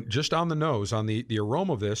that when just on the nose, on the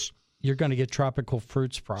aroma of this, you're going to get tropical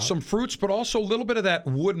fruits from some fruits, but also a little bit of that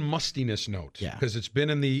wood mustiness note. Yeah, because it's been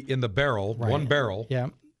in the barrel, one barrel. Yeah,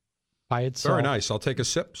 by itself. Very nice. I'll take a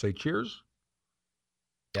sip. Say cheers.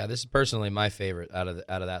 Yeah, this is personally my favorite out of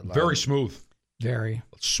that line. Very smooth. Very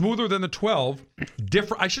smoother than the 12.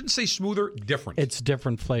 Different. I shouldn't say smoother. Different. It's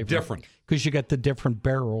different flavor. Different because you got the different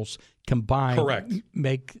barrels combined. Correct.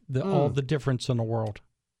 Make all the difference in the world.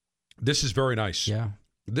 This is very nice. Yeah.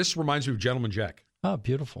 This reminds me of Gentleman Jack. Oh,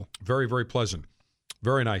 beautiful. Very, very pleasant.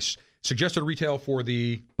 Very nice. Suggested retail for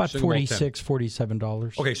the about single malt $46,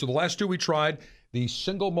 $47. Okay, so the last two we tried, the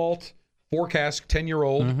single malt 4-cask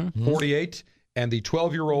 10-year-old, 48, and the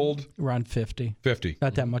 12-year-old around 50. 50.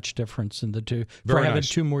 Not that much difference in the two. Very for having nice.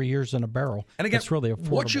 2 more years in a barrel. And again, it's really affordable.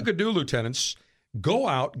 what you could do, lieutenants, go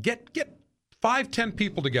out, get 5-10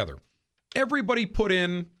 people together. Everybody put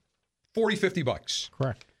in $40-50.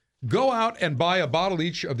 Correct. Go out and buy a bottle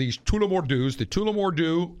each of these Tullamore Dews, the Tullamore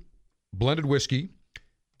Dew blended whiskey,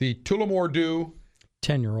 the Tullamore Dew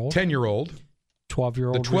 10-year-old, 10-year-old,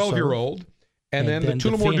 12-year-old, the 12-year-old, and then the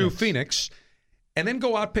Tullamore Dew Phoenix. and then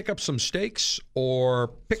go out, pick up some steaks or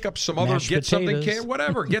pick up some other, Mashed get potatoes. something,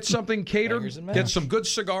 whatever, get something catered, Bangers and get mash. some good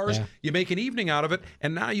cigars. Yeah. You make an evening out of it,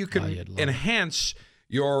 and now you can you'd love enhance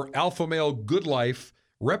your Alpha Male Good Life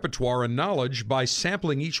repertoire and knowledge by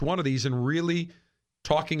sampling each one of these and really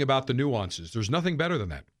talking about the nuances. There's nothing better than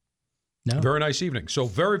that. No. Very nice evening. So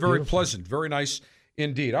very, very Beautiful. pleasant. Very nice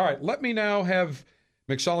indeed. All right, let me now have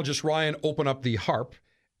mixologist Ryan open up the harp.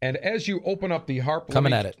 And as you open up the harp...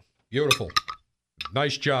 Coming at it. Beautiful.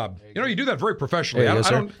 Nice job. You know, you do that very professionally. There I you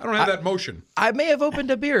don't, go, I don't have that motion. I may have opened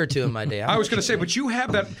a beer or two in my day. I was going to say, but you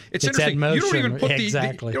have that. It's It's that interesting. You don't even motion. put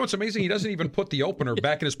Exactly. you know what's amazing? He doesn't even put the opener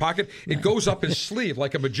back in his pocket. It goes up his sleeve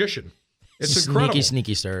like a magician. It's incredible.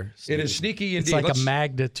 Sneaky, sir. It is sneaky indeed. It's like Let's- a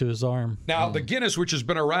magnet to his arm. Now, the Guinness, which has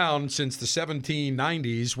been around since the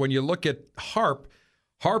 1790s, when you look at Harp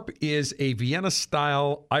is a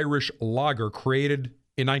Vienna-style Irish lager created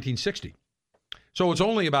in 1960. So it's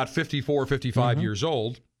only about 54, 55 years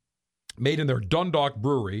old, made in their Dundalk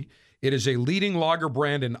brewery. It is a leading lager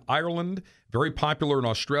brand in Ireland, very popular in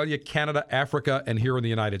Australia, Canada, Africa, and here in the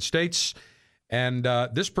United States. And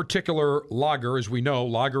this particular lager, as we know,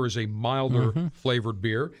 lager is a milder flavored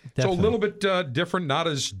beer. So a little bit different, not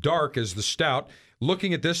as dark as the stout.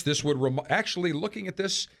 Looking at this, this would actually looking at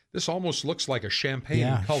this almost looks like a champagne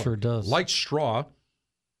Yeah, color. sure does. Light straw,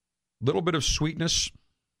 little bit of sweetness,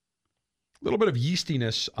 a little bit of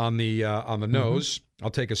yeastiness on the nose. I'll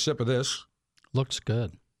take a sip of this. Looks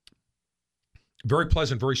good. Very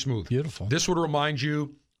pleasant, very smooth. Beautiful. This would remind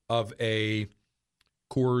you of a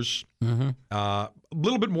Coors, a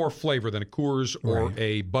little bit more flavor than a Coors or Right.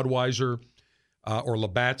 a Budweiser or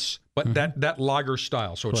Labatt's, but that lager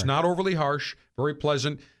style. So it's Correct. not overly harsh, very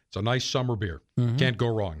pleasant. It's a nice summer beer. Can't go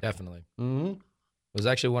wrong. Definitely. It was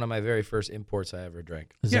actually one of my very first imports I ever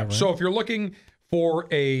drank. Is Yeah, that right? so if you're looking for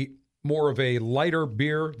a more of a lighter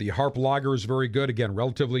beer, the Harp Lager is very good. Again,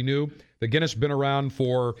 relatively new. The Guinness been around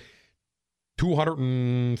for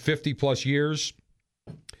 250 plus years.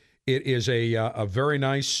 It is a very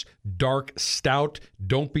nice dark stout.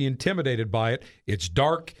 Don't be intimidated by it. It's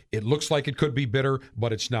dark. It looks like it could be bitter,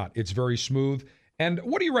 but it's not. It's very smooth. And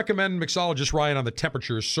what do you recommend, mixologist Ryan, on the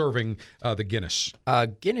temperatures serving the Guinness?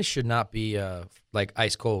 Guinness should not be like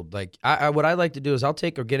ice cold. Like what I like to do is I'll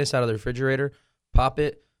take a Guinness out of the refrigerator, pop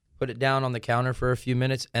it, put it down on the counter for a few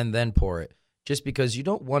minutes, and then pour it. Just because you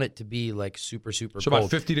don't want it to be like super So cold.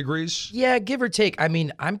 about 50 degrees? Yeah, give or take. I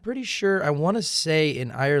mean, I'm pretty sure. I want to say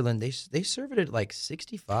in Ireland they serve it at like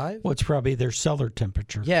 65. Well, it's probably their cellar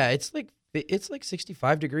temperature. Yeah, it's like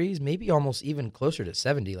 65 degrees, maybe almost even closer to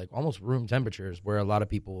 70, like almost room temperatures, where a lot of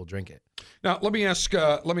people will drink it. Now, let me ask you,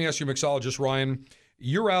 mixologist Ryan.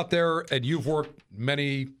 You're out there and you've worked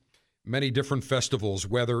many different festivals,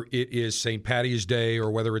 whether it is St. Paddy's Day or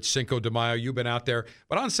whether it's Cinco de Mayo. You've been out there.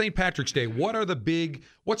 But on St. Patrick's Day,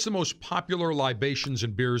 what's the most popular libations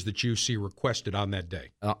and beers that you see requested on that day?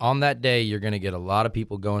 On that day, you're going to get a lot of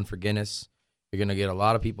people going for Guinness. You're going to get a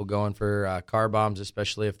lot of people going for car bombs,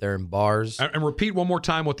 especially if they're in bars. And repeat one more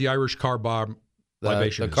time what the Irish car bomb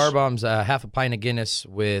libation The is. car bomb's half a pint of Guinness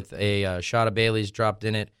with a shot of Bailey's dropped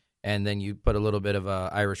in it, and then you put a little bit of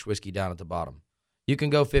Irish whiskey down at the bottom. You can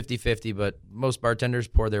go 50-50, but most bartenders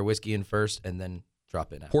pour their whiskey in first and then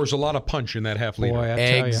drop it out. Pours a lot of punch in that half liter. Boy, I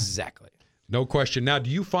tell ya. Exactly. No question. Now, do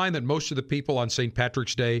you find that most of the people on St.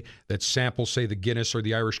 Patrick's Day that sample, say, the Guinness or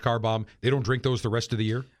the Irish car bomb, they don't drink those the rest of the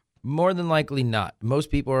year? More than likely not.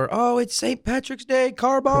 Most people are, it's St. Patrick's Day,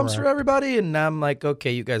 car bombs for everybody. And I'm like,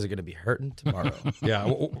 okay, you guys are going to be hurting tomorrow.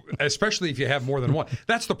 Yeah, especially if you have more than one.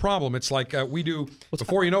 That's the problem. It's like we do,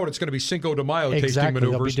 before you know it, it's going to be Cinco de Mayo tasting Exactly. They'll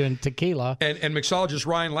be maneuvers. doing tequila. And mixologist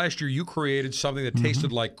Ryan, last year you created something that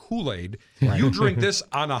tasted like Kool-Aid. You drink this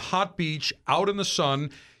on a hot beach, out in the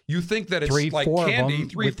sun. You think that it's 3, like 4 of candy, them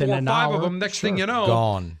 3, within 4, an 5 of hour. them. Next thing Sure. you know,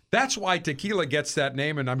 Gone. That's why tequila gets that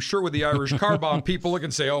name. And I'm sure with the Irish car bomb, people look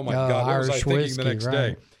and say, "Oh my God, what was I Irish thinking whiskey, the next right.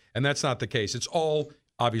 day?" And that's not the case. It's all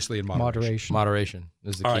obviously in moderation. Moderation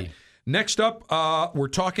is the All key. right. Next up, we're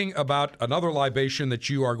talking about another libation that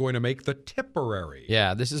you are going to make, the Tipperary.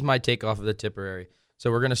 Yeah, this is my takeoff of the Tipperary.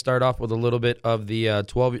 So we're going to start off with a little bit of the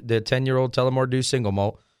 10-year-old Tullamore Dew single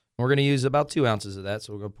malt. We're going to use about 2 ounces of that.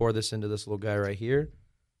 So we're going to pour this into this little guy right here.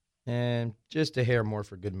 And just a hair more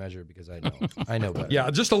for good measure because I know better.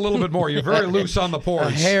 Yeah, just a little bit more. You're very loose on the pours.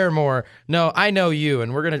 A hair more. No, I know you,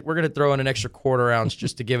 and we're gonna throw in an extra 1/4 ounce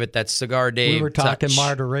just to give it that Cigar Dave. We were talking touch.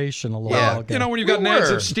 moderation a little Yeah. while ago. You know, when you've got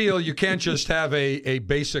Nads of Steel, you can't just have a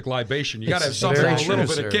basic libation. You got to have It's something very with a little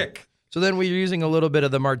true, bit of sir. kick. So then we're using a little bit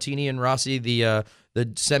of the Martini and Rossi, the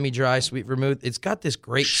semi-dry sweet vermouth. It's got this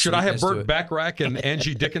great. Should I have sweetness to Burt it. Bacharach and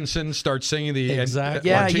Angie Dickinson start singing the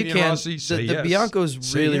Exactly. Martini you and can. Rossi? Say The yes. Bianco's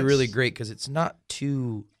Say really, yes. really great because it's not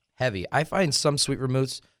too heavy. I find some sweet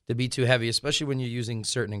vermouths to be too heavy, especially when you're using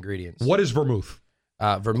certain ingredients. What is vermouth?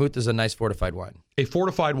 Vermouth is a nice fortified wine. A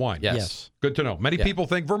fortified wine. Yes. Good to know. Many Yeah. people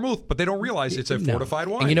think vermouth, but they don't realize it's a fortified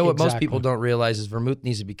wine. And you know what most Exactly. people don't realize is vermouth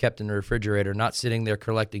needs to be kept in the refrigerator, not sitting there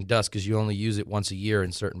collecting dust because you only use it once a year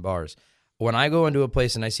in certain bars. When I go into a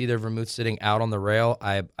place and I see their vermouth sitting out on the rail,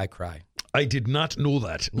 I cry. I did not know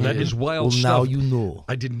that. That is wild Well, stuff. now you know.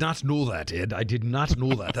 I did not know that, Ed. I did not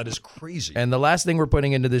know that. That is crazy. And the last thing we're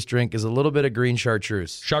putting into this drink is a little bit of green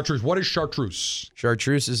chartreuse. Chartreuse. What is chartreuse?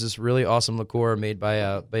 Chartreuse is this really awesome liqueur made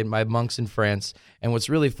by monks in France. And what's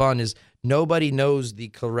really fun is nobody knows the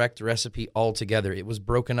correct recipe altogether. It was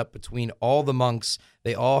broken up between all the monks.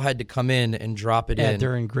 They all had to come in and drop it Add in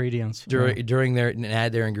their ingredients. during their and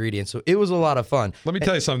add their ingredients. So it was a lot of fun. Let me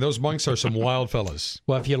tell you something. Those monks are some wild fellas.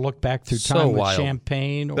 Well, if you look back through So time with wild.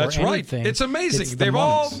 champagne or That's anything, right. It's amazing. it's the They've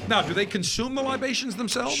monks. all now. Do they consume the libations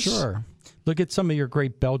themselves? Sure. Look at some of your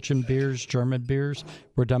great Belgian beers, German beers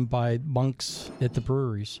were done by monks at the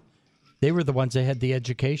breweries. They were the ones that had the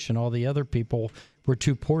education. All the other people were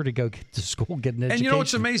too poor to go to school, get an education. And you know,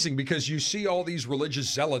 it's amazing because you see all these religious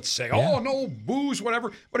zealots say, Yeah. oh, no, booze,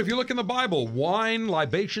 whatever. But if you look in the Bible, wine,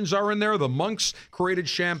 libations are in there. The monks created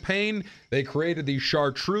champagne. They created the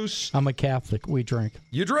chartreuse. I'm a Catholic. We drink.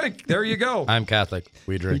 You drink. There you go. I'm Catholic.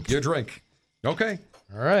 We drink. You drink. Okay.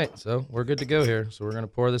 All right. So we're good to go here. So we're going to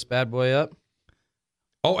pour this bad boy up.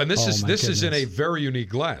 Oh, and this Oh, my is in a goodness. very unique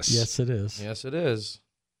glass. Yes, it is. Yes, it is.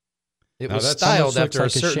 It Now was that's styled almost looks after like a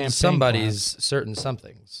a certain champagne somebody's certain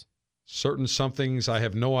somethings. Certain somethings, I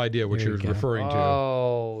have no idea what There you're you go. referring to.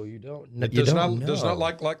 Oh, you don't know. It does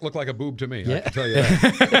not look like a boob to me. I Yeah. can tell you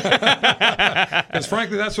that. Because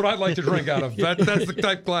frankly, that's what I'd like to drink out of. That's the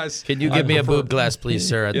type glass. Can you I give me a prefer. boob glass, please,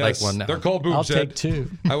 sir? I'd Yes, like one now. They're called boobs. I'll Ed. take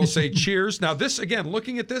two. I will say cheers. Now, this again,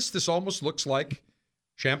 looking at this almost looks like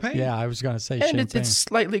champagne. Yeah, I was going to say and champagne. it's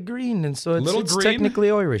slightly green, and so it's, Little it's green.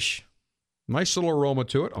 technically Irish. Nice little aroma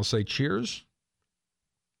to it. I'll say cheers.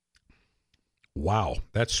 Wow,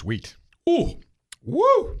 that's sweet. Ooh,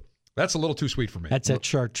 woo! That's a little too sweet for me. That's that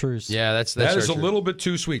chartreuse. Yeah, that's That is a chartreuse. little bit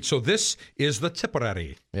too sweet. So this is the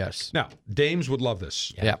Tipperary. Yes. Now, dames would love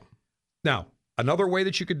this. Yeah. Now, another way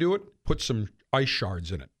that you could do it, put some ice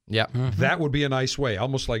shards in it. Yeah. That would be a nice way,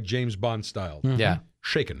 almost like James Bond style. Yeah.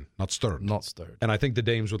 Shaken, not stirred. Not stirred. And I think the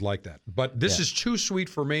dames would like that. But this is too sweet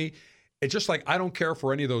for me. It's just like I don't care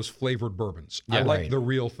for any of those flavored bourbons. I Yeah. like Right. the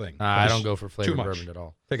real thing. I This don't is go for too flavored much. bourbon at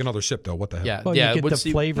all. Take another sip, though. What the hell? Yeah. Well, yeah. you get would the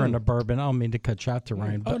see- flavor in the bourbon. I don't mean to cut you out to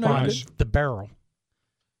Ryan, but no, on good. the barrel,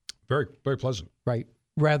 Very, very pleasant. right?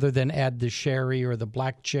 Rather than add the sherry or the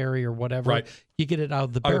black cherry or whatever, Right. you get it out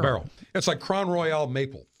of the Out barrel. of barrel. It's like Crown Royale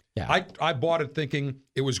maple. Yeah. I bought it thinking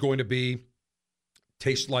it was going to be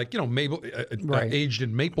taste like, maple Right. aged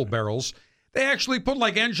in maple barrels. They actually put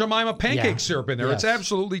like Aunt Jemima pancake Yeah. syrup in there. It's Yes.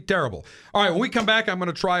 absolutely terrible. All right, when we come back, I'm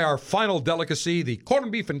going to try our final delicacy, the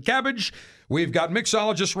corned beef and cabbage. We've got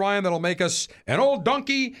mixologist Ryan that'll make us an old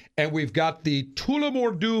donkey, and we've got the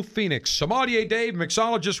Tulamordu Phoenix. Sommelier Dave,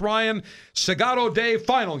 mixologist Ryan, Cigarro Dave,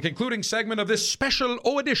 final and concluding segment of this special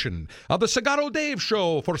edition of the Cigarro Dave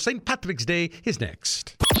Show for St. Patrick's Day is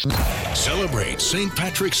next. Celebrate St.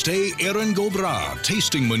 Patrick's Day Erin Gobra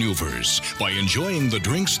tasting maneuvers by enjoying the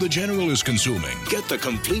drinks the General is consuming. Get the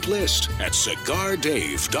complete list at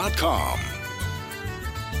CigarDave.com.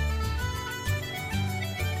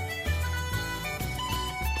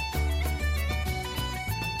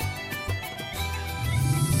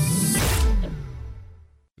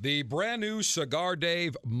 The brand new Cigar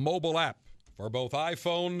Dave mobile app for both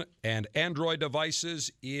iPhone and Android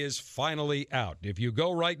devices is finally out. If you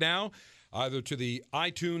go right now, either to the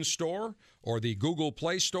iTunes Store or the Google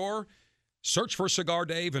Play Store, search for Cigar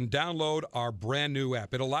Dave and download our brand new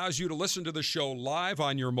app. It allows you to listen to the show live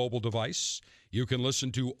on your mobile device. You can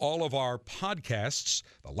listen to all of our podcasts.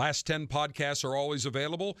 The last 10 podcasts are always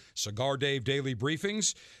available. Cigar Dave Daily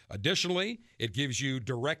Briefings. Additionally, it gives you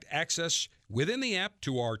direct access within the app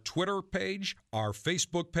to our Twitter page, our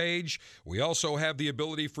Facebook page. We also have the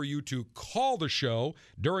ability for you to call the show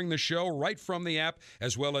during the show right from the app,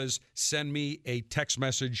 as well as send me a text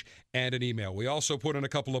message and an email. We also put in a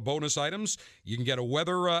couple of bonus items. You can get a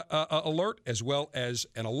weather alert as well as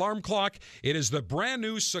an alarm clock. It is the brand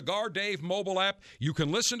new Cigar Dave mobile app. You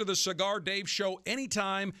can listen to the Cigar Dave Show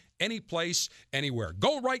anytime, any place, anywhere.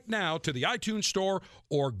 Go right now to the iTunes Store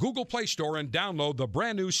or Google Play Store and download the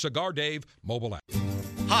brand new Cigar Dave mobile app.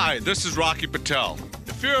 Hi, this is Rocky Patel.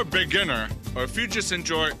 If If you're a beginner, or if you just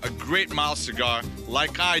enjoy a great mild cigar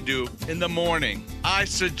like I do in the morning, I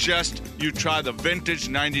suggest you try the Vintage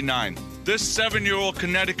 99. This 7-year-old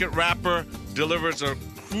Connecticut wrapper delivers a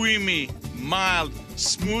creamy, mild,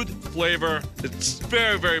 smooth flavor. It's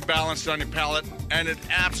very, very balanced on your palate, and it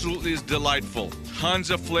absolutely is delightful.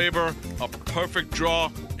 Tons of flavor, a perfect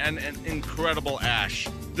draw, and an incredible ash.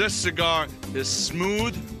 This cigar is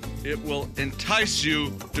smooth. It will entice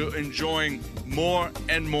you to enjoying more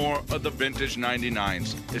and more of the Vintage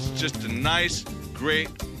 99s. It's just a nice, great,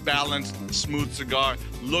 balanced, smooth cigar.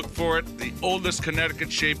 Look for it, the oldest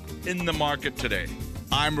Connecticut shape in the market today.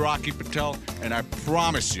 I'm Rocky Patel, and I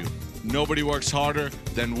promise you, nobody works harder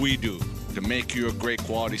than we do to make you a great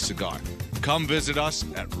quality cigar. Come visit us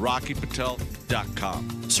at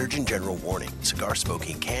rockypatel.com. Surgeon General warning, cigar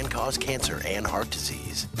smoking can cause cancer and heart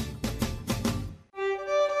disease.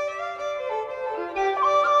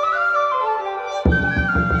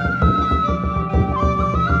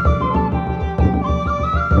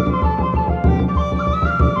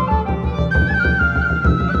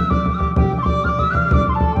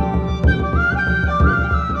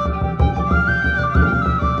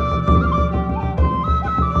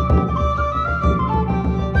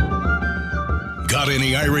 Got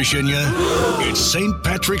any Irish in ya? It's St.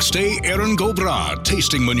 Patrick's Day Erin Go Bragh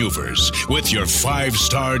tasting maneuvers with your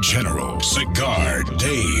 5-star general, Cigar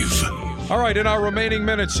Dave. All right, in our remaining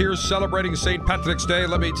minutes here celebrating St. Patrick's Day,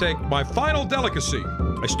 let me take my final delicacy.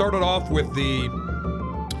 I started off with the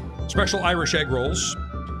special Irish egg rolls.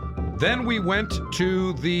 Then we went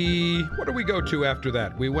to the, what did we go to after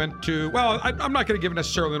that? We went to, well, I'm not going to give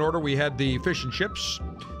necessarily an order. We had the fish and chips,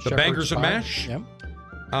 the bangers and mash. Yep.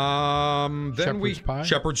 Then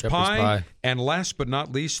Shepherd's pie, and last but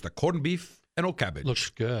not least, the corned beef and old cabbage. Looks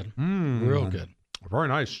good. Real good. Very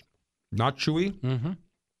nice. Not chewy. Mm-hmm.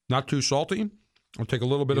 Not too salty. I'll take a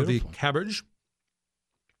little bit of the cabbage.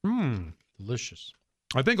 Delicious.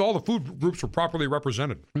 I think all the food groups were properly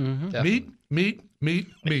represented. Mm-hmm. Meat.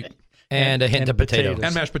 And a hint of potatoes.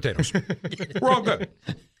 And mashed potatoes. We're all good.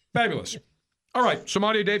 Fabulous. All right,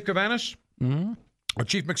 Sommelier Dave Cavanis, our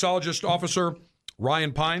Chief Mixologist Officer,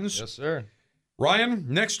 Ryan Pines. Yes, sir. Ryan,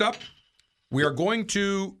 next up, we are going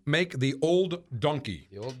to make the Old Donkey.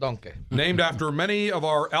 The Old Donkey. Named after many of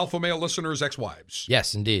our alpha male listeners' ex-wives.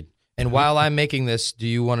 Yes, indeed. And while I'm making this, do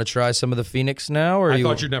you want to try some of the Phoenix now? Or I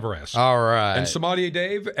thought you'd never ask. All right. And Sommelier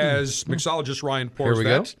Dave, as mixologist Ryan pours Here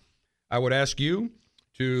we that, go. I would ask you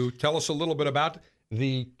to tell us a little bit about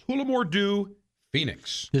the Tullamore Dew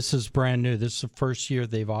Phoenix. This is brand new. This is the first year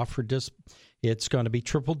they've offered this. It's going to be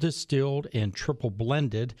triple distilled and triple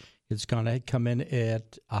blended. It's going to come in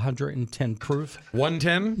at 110 proof.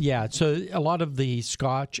 110? Yeah. So a lot of the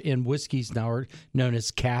Scotch and whiskeys now are known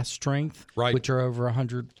as cask strength, right, which are over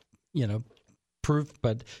 100, proof.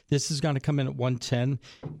 But this is going to come in at 110.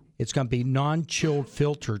 It's going to be non-chilled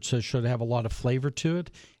filtered, so it should have a lot of flavor to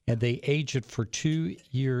it. And they age it for 2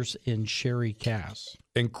 years in sherry casks.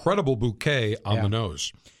 Incredible bouquet on the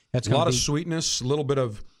nose. That's a lot of sweetness, a little bit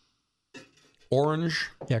of orange.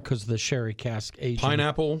 Yeah, because of the sherry cask aging.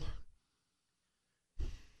 Pineapple.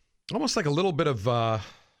 Almost like a little bit of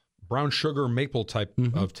brown sugar maple type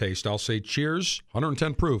of taste. I'll say cheers.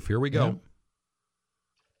 110 proof. Here we go. Yeah.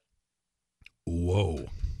 Whoa.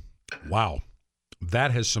 Wow.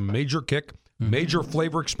 That has some major kick, major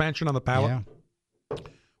flavor expansion on the palate. Yeah.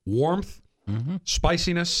 Warmth,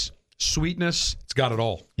 spiciness, sweetness. It's got it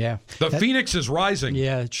all. Yeah. The Phoenix is rising.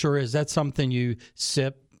 Yeah, it sure is. That's something you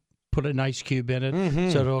sip, put an ice cube in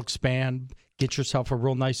it so it'll expand, get yourself a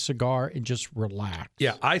real nice cigar, and just relax.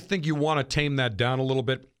 Yeah, I think you want to tame that down a little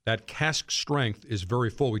bit. That cask strength is very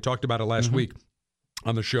full. We talked about it last week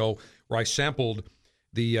on the show where I sampled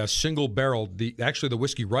the single barrel, the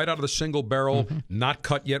whiskey right out of the single barrel, not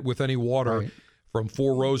cut yet with any water, from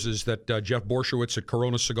Four Roses that Jeff Borshowitz at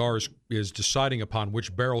Corona Cigars is deciding upon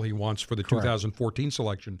which barrel he wants for the 2014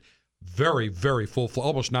 selection. Very, very full,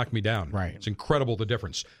 almost knocked me down. Right. It's incredible the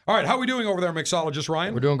difference. All right, how are we doing over there, mixologist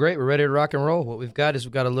Ryan? We're doing great. We're ready to rock and roll. What we've got is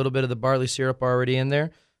we've got a little bit of the barley syrup already in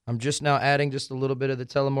there. I'm just now adding just a little bit of the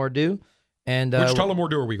Tullamore Dew. And which Tullamore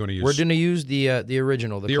Dew are we going to use? We're going to use the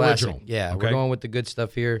original, the classic. Original. Yeah, okay. We're going with the good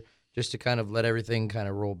stuff here just to kind of let everything kind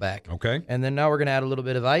of roll back. Okay. And then now we're going to add a little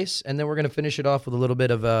bit of ice, and then we're going to finish it off with a little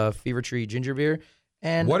bit of Fever Tree ginger beer.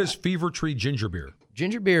 And what is Fever Tree ginger beer?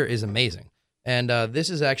 Ginger beer is amazing. And this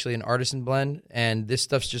is actually an artisan blend, and this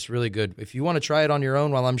stuff's just really good. If you want to try it on your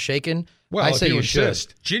own while I'm shaking, I say you should.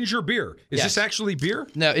 Ginger beer. Is this actually beer?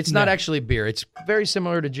 No, it's not actually beer. It's very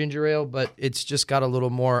similar to ginger ale, but it's just got a little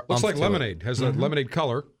more Looks umph like to lemonade. it. Has a lemonade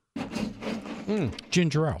color.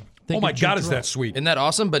 Ginger ale. think Oh my of God, ginger is ale. that sweet? Isn't that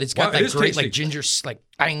awesome? But it's got Wow, it that is great tasty. like ginger, like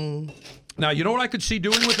bang. Now, you know what I could see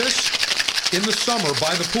doing with this? In the summer,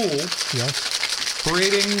 by the pool,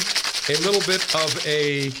 creating a little bit of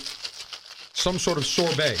some sort of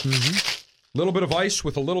sorbet. A little bit of ice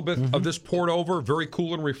with a little bit of this poured over. Very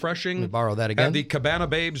cool and refreshing. Let me borrow that again. Have the Cabana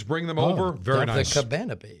Babes bring them over. Very nice. The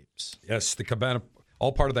Cabana Babes. Yes, the Cabana,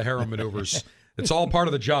 all part of the harem maneuvers. It's all part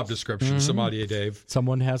of the job description, Sommelier Dave.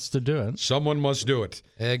 Someone has to do it. Someone must do it.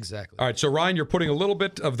 Exactly. All right, so Ryan, you're putting a little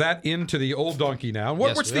bit of that into the Old Donkey now.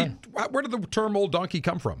 Yes, Where did the term Old Donkey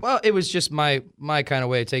come from? Well, it was just my kind of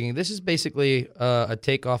way of taking it. This is basically a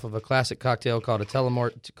takeoff of a classic cocktail called a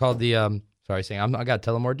Tullamore, called the, I got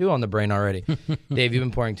Tullamore Dew on the brain already. Dave, you've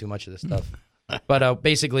been pouring too much of this stuff. But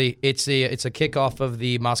basically, it's a kickoff of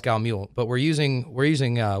the Moscow Mule, but we're using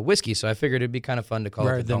whiskey, so I figured it'd be kind of fun to call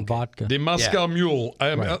it the than Donkey. vodka. The Moscow Mule. I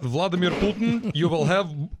am Vladimir Putin. You will have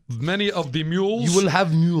many of the mules. You will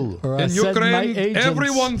have mule. Or I In send my Ukraine, agents.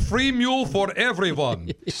 everyone free mule for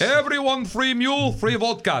everyone. Everyone free mule, free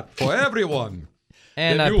vodka for everyone.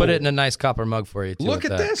 And The I mule. put it in a nice copper mug for you, too. Look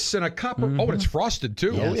with at that. this in a copper. Oh, and it's frosted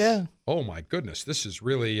too. Yes. Oh, yeah. Oh my goodness, this is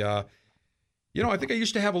really. I think I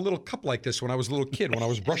used to have a little cup like this when I was a little kid. When I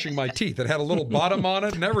was brushing my teeth, it had a little bottom on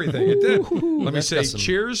it and everything. It did. Let me That's say, got some-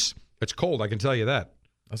 cheers. It's cold. I can tell you that.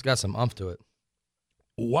 It's got some umph to it.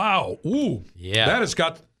 Wow. Ooh. Yeah. That's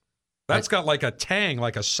got like a tang,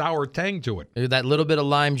 like a sour tang to it. That little bit of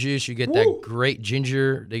lime juice, you get that great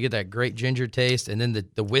ginger. They get that great ginger taste, and then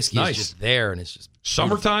the whiskey Nice. is just there, and it's just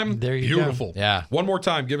Summertime. There you go. Beautiful. Yeah. One more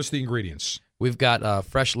time. Give us the ingredients. We've got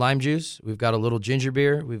fresh lime juice. We've got a little ginger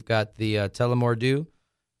beer. We've got the Tullamore Dew,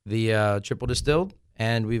 the triple distilled,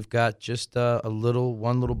 and we've got just one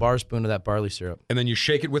little bar spoon of that barley syrup. And then you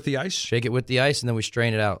shake it with the ice? Shake it with the ice, and then we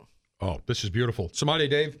strain it out. Oh, this is beautiful. Sommelier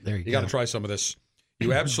Dave, There you got to go. try some of this.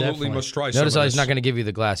 You absolutely Definitely. must try some Notice of how this. he's not going to give you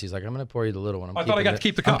the glass. He's like, I'm going to pour you the little one. I thought I got to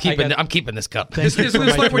keep the cup. I'm keeping this cup. Isn't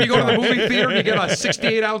this like when you go to the movie theater and you get a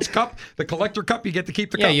 68-ounce cup, the collector cup, you get to keep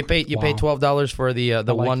the Yeah, cup? you pay $12 for the like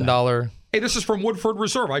 $1. Hey, this is from Woodford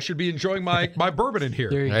Reserve. I should be enjoying my bourbon in here.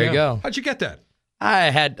 There There you go. How'd you get that? I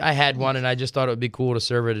had one, and I just thought it would be cool to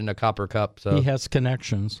serve it in a copper cup. So He has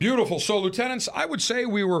connections. Beautiful. So, Lieutenants, I would say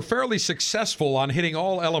we were fairly successful on hitting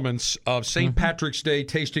all elements of St. Patrick's Day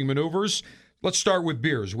tasting maneuvers. Let's start with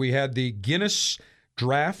beers. We had the Guinness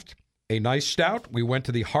Draft, a nice stout. We went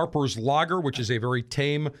to the Harper's Lager, which is a very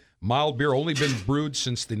tame, mild beer, only been brewed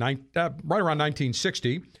since right around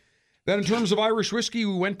 1960. Then in terms of Irish whiskey,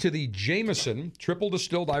 we went to the Jameson Triple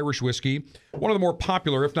Distilled Irish Whiskey, one of the more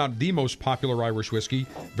popular, if not the most popular Irish whiskey.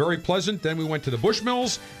 Very pleasant. Then we went to the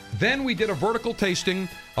Bushmills. Then we did a vertical tasting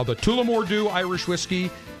of the Tullamore Dew Irish Whiskey,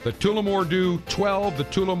 the Tullamore Dew 12, the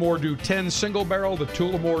Tullamore Dew 10 Single Barrel, the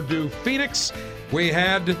Tullamore Dew Phoenix. We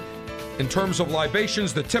had, in terms of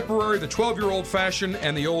libations, the Tipperary, the 12-year Old Fashioned,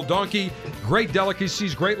 and the Old Donkey. Great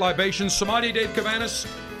delicacies, great libations. Sommelier Dave Cavanis,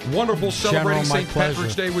 wonderful celebrating General, my St.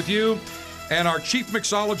 Patrick's pleasure. Day with you. And our Chief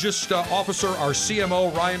Mixologist Officer, our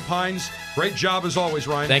CMO, Ryan Pines. Great job as always,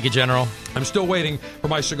 Ryan. thank you, General. I'm still waiting for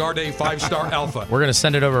my Cigar Dave 5-star Alpha. We're gonna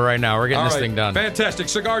send it over right now. We're getting All this right, thing done. Fantastic.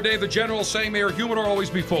 Cigar Dave, the General, saying Mayor Humidor always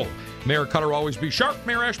be full. Mayor Cutter always be sharp.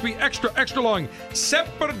 Mayor Ashby extra, extra long.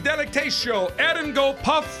 Semper Delectatio. Ed and Go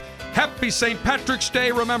Puff. Happy St. Patrick's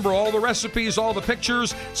Day. Remember, all the recipes, all the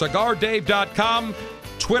pictures, CigarDave.com.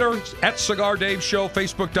 Twitter, @Cigar Dave Show,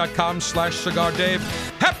 Facebook.com/Cigar Dave.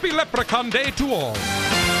 Happy Leprechaun Day to all.